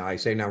check. Now I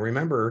say, now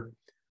remember,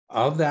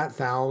 of that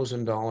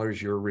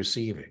 $1,000 you're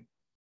receiving,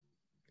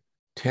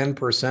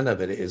 10%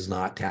 of it is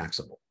not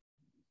taxable,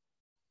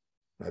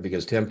 right?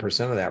 Because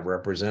 10% of that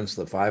represents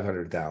the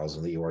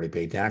 $500,000 that you already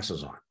paid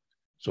taxes on.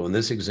 So in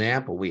this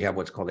example, we have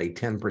what's called a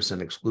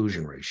 10%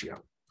 exclusion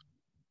ratio.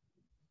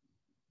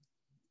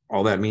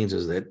 All that means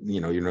is that,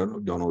 you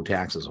don't owe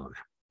taxes on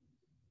that.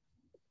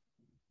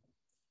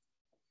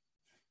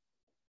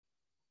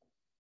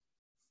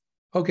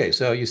 Okay,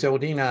 so you said, well,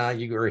 Dean,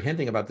 you were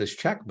hinting about this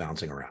check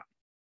bouncing around.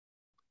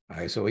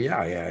 So yeah,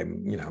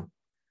 I'm,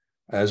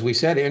 as we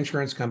said,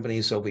 insurance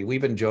companies, so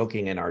we've been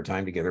joking in our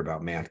time together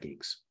about math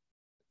geeks.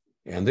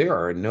 And there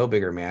are no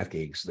bigger math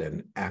geeks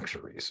than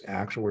actuaries.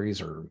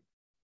 Actuaries are,